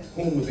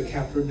 Whom with a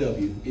capital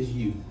W is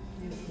you.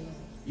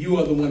 You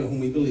are the one in whom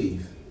we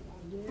believe.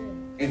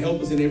 And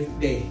help us in every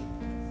day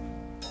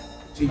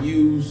to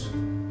use,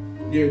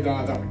 dear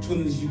God, the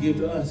opportunities you give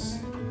to us.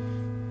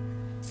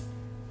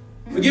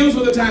 Forgive us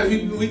for the times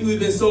we've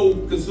been so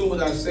consumed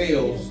with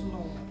ourselves,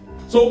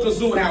 so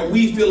consumed with how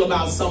we feel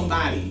about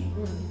somebody.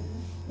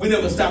 We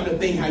never stop to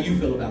think how you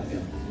feel about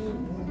them.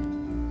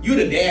 You're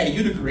the daddy,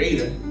 you're the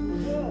creator.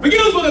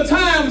 Forgive us for the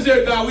times,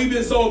 dear God, we've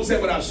been so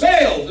upset with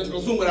ourselves and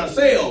consumed with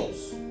ourselves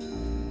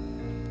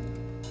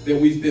that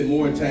we spend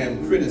more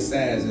time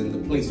criticizing the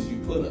places you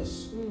put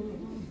us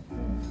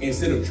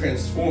instead of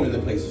transforming the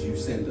places you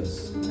send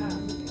us.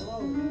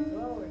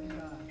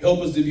 Help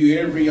us to view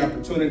every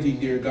opportunity,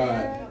 dear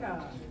God,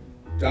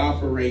 to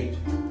operate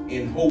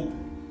in hope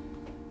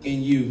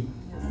in you.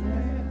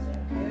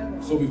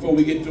 So before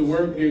we get to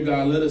work, dear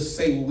God, let us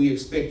say what we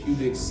expect you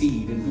to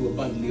exceed and do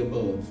abundantly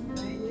above.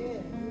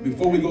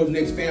 Before we go to the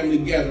next family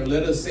gathering,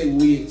 let us say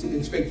what we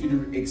expect you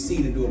to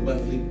exceed and do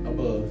abundantly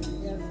above.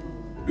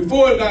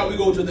 Before, God, we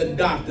go to the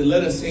doctor,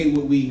 let us say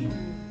what we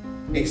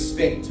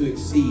expect to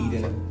exceed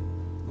and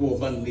go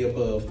abundantly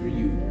above through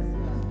you.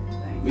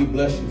 We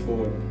bless you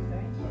for it.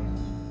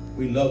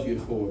 We love you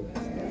for it.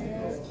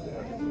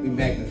 We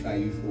magnify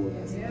you for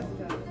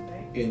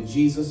it. In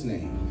Jesus'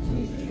 name,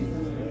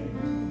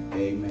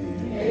 amen.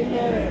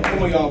 Amen.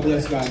 Come on, y'all,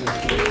 bless God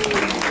this day.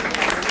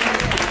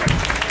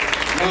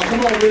 Now,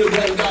 come on, really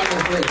bless God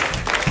this day.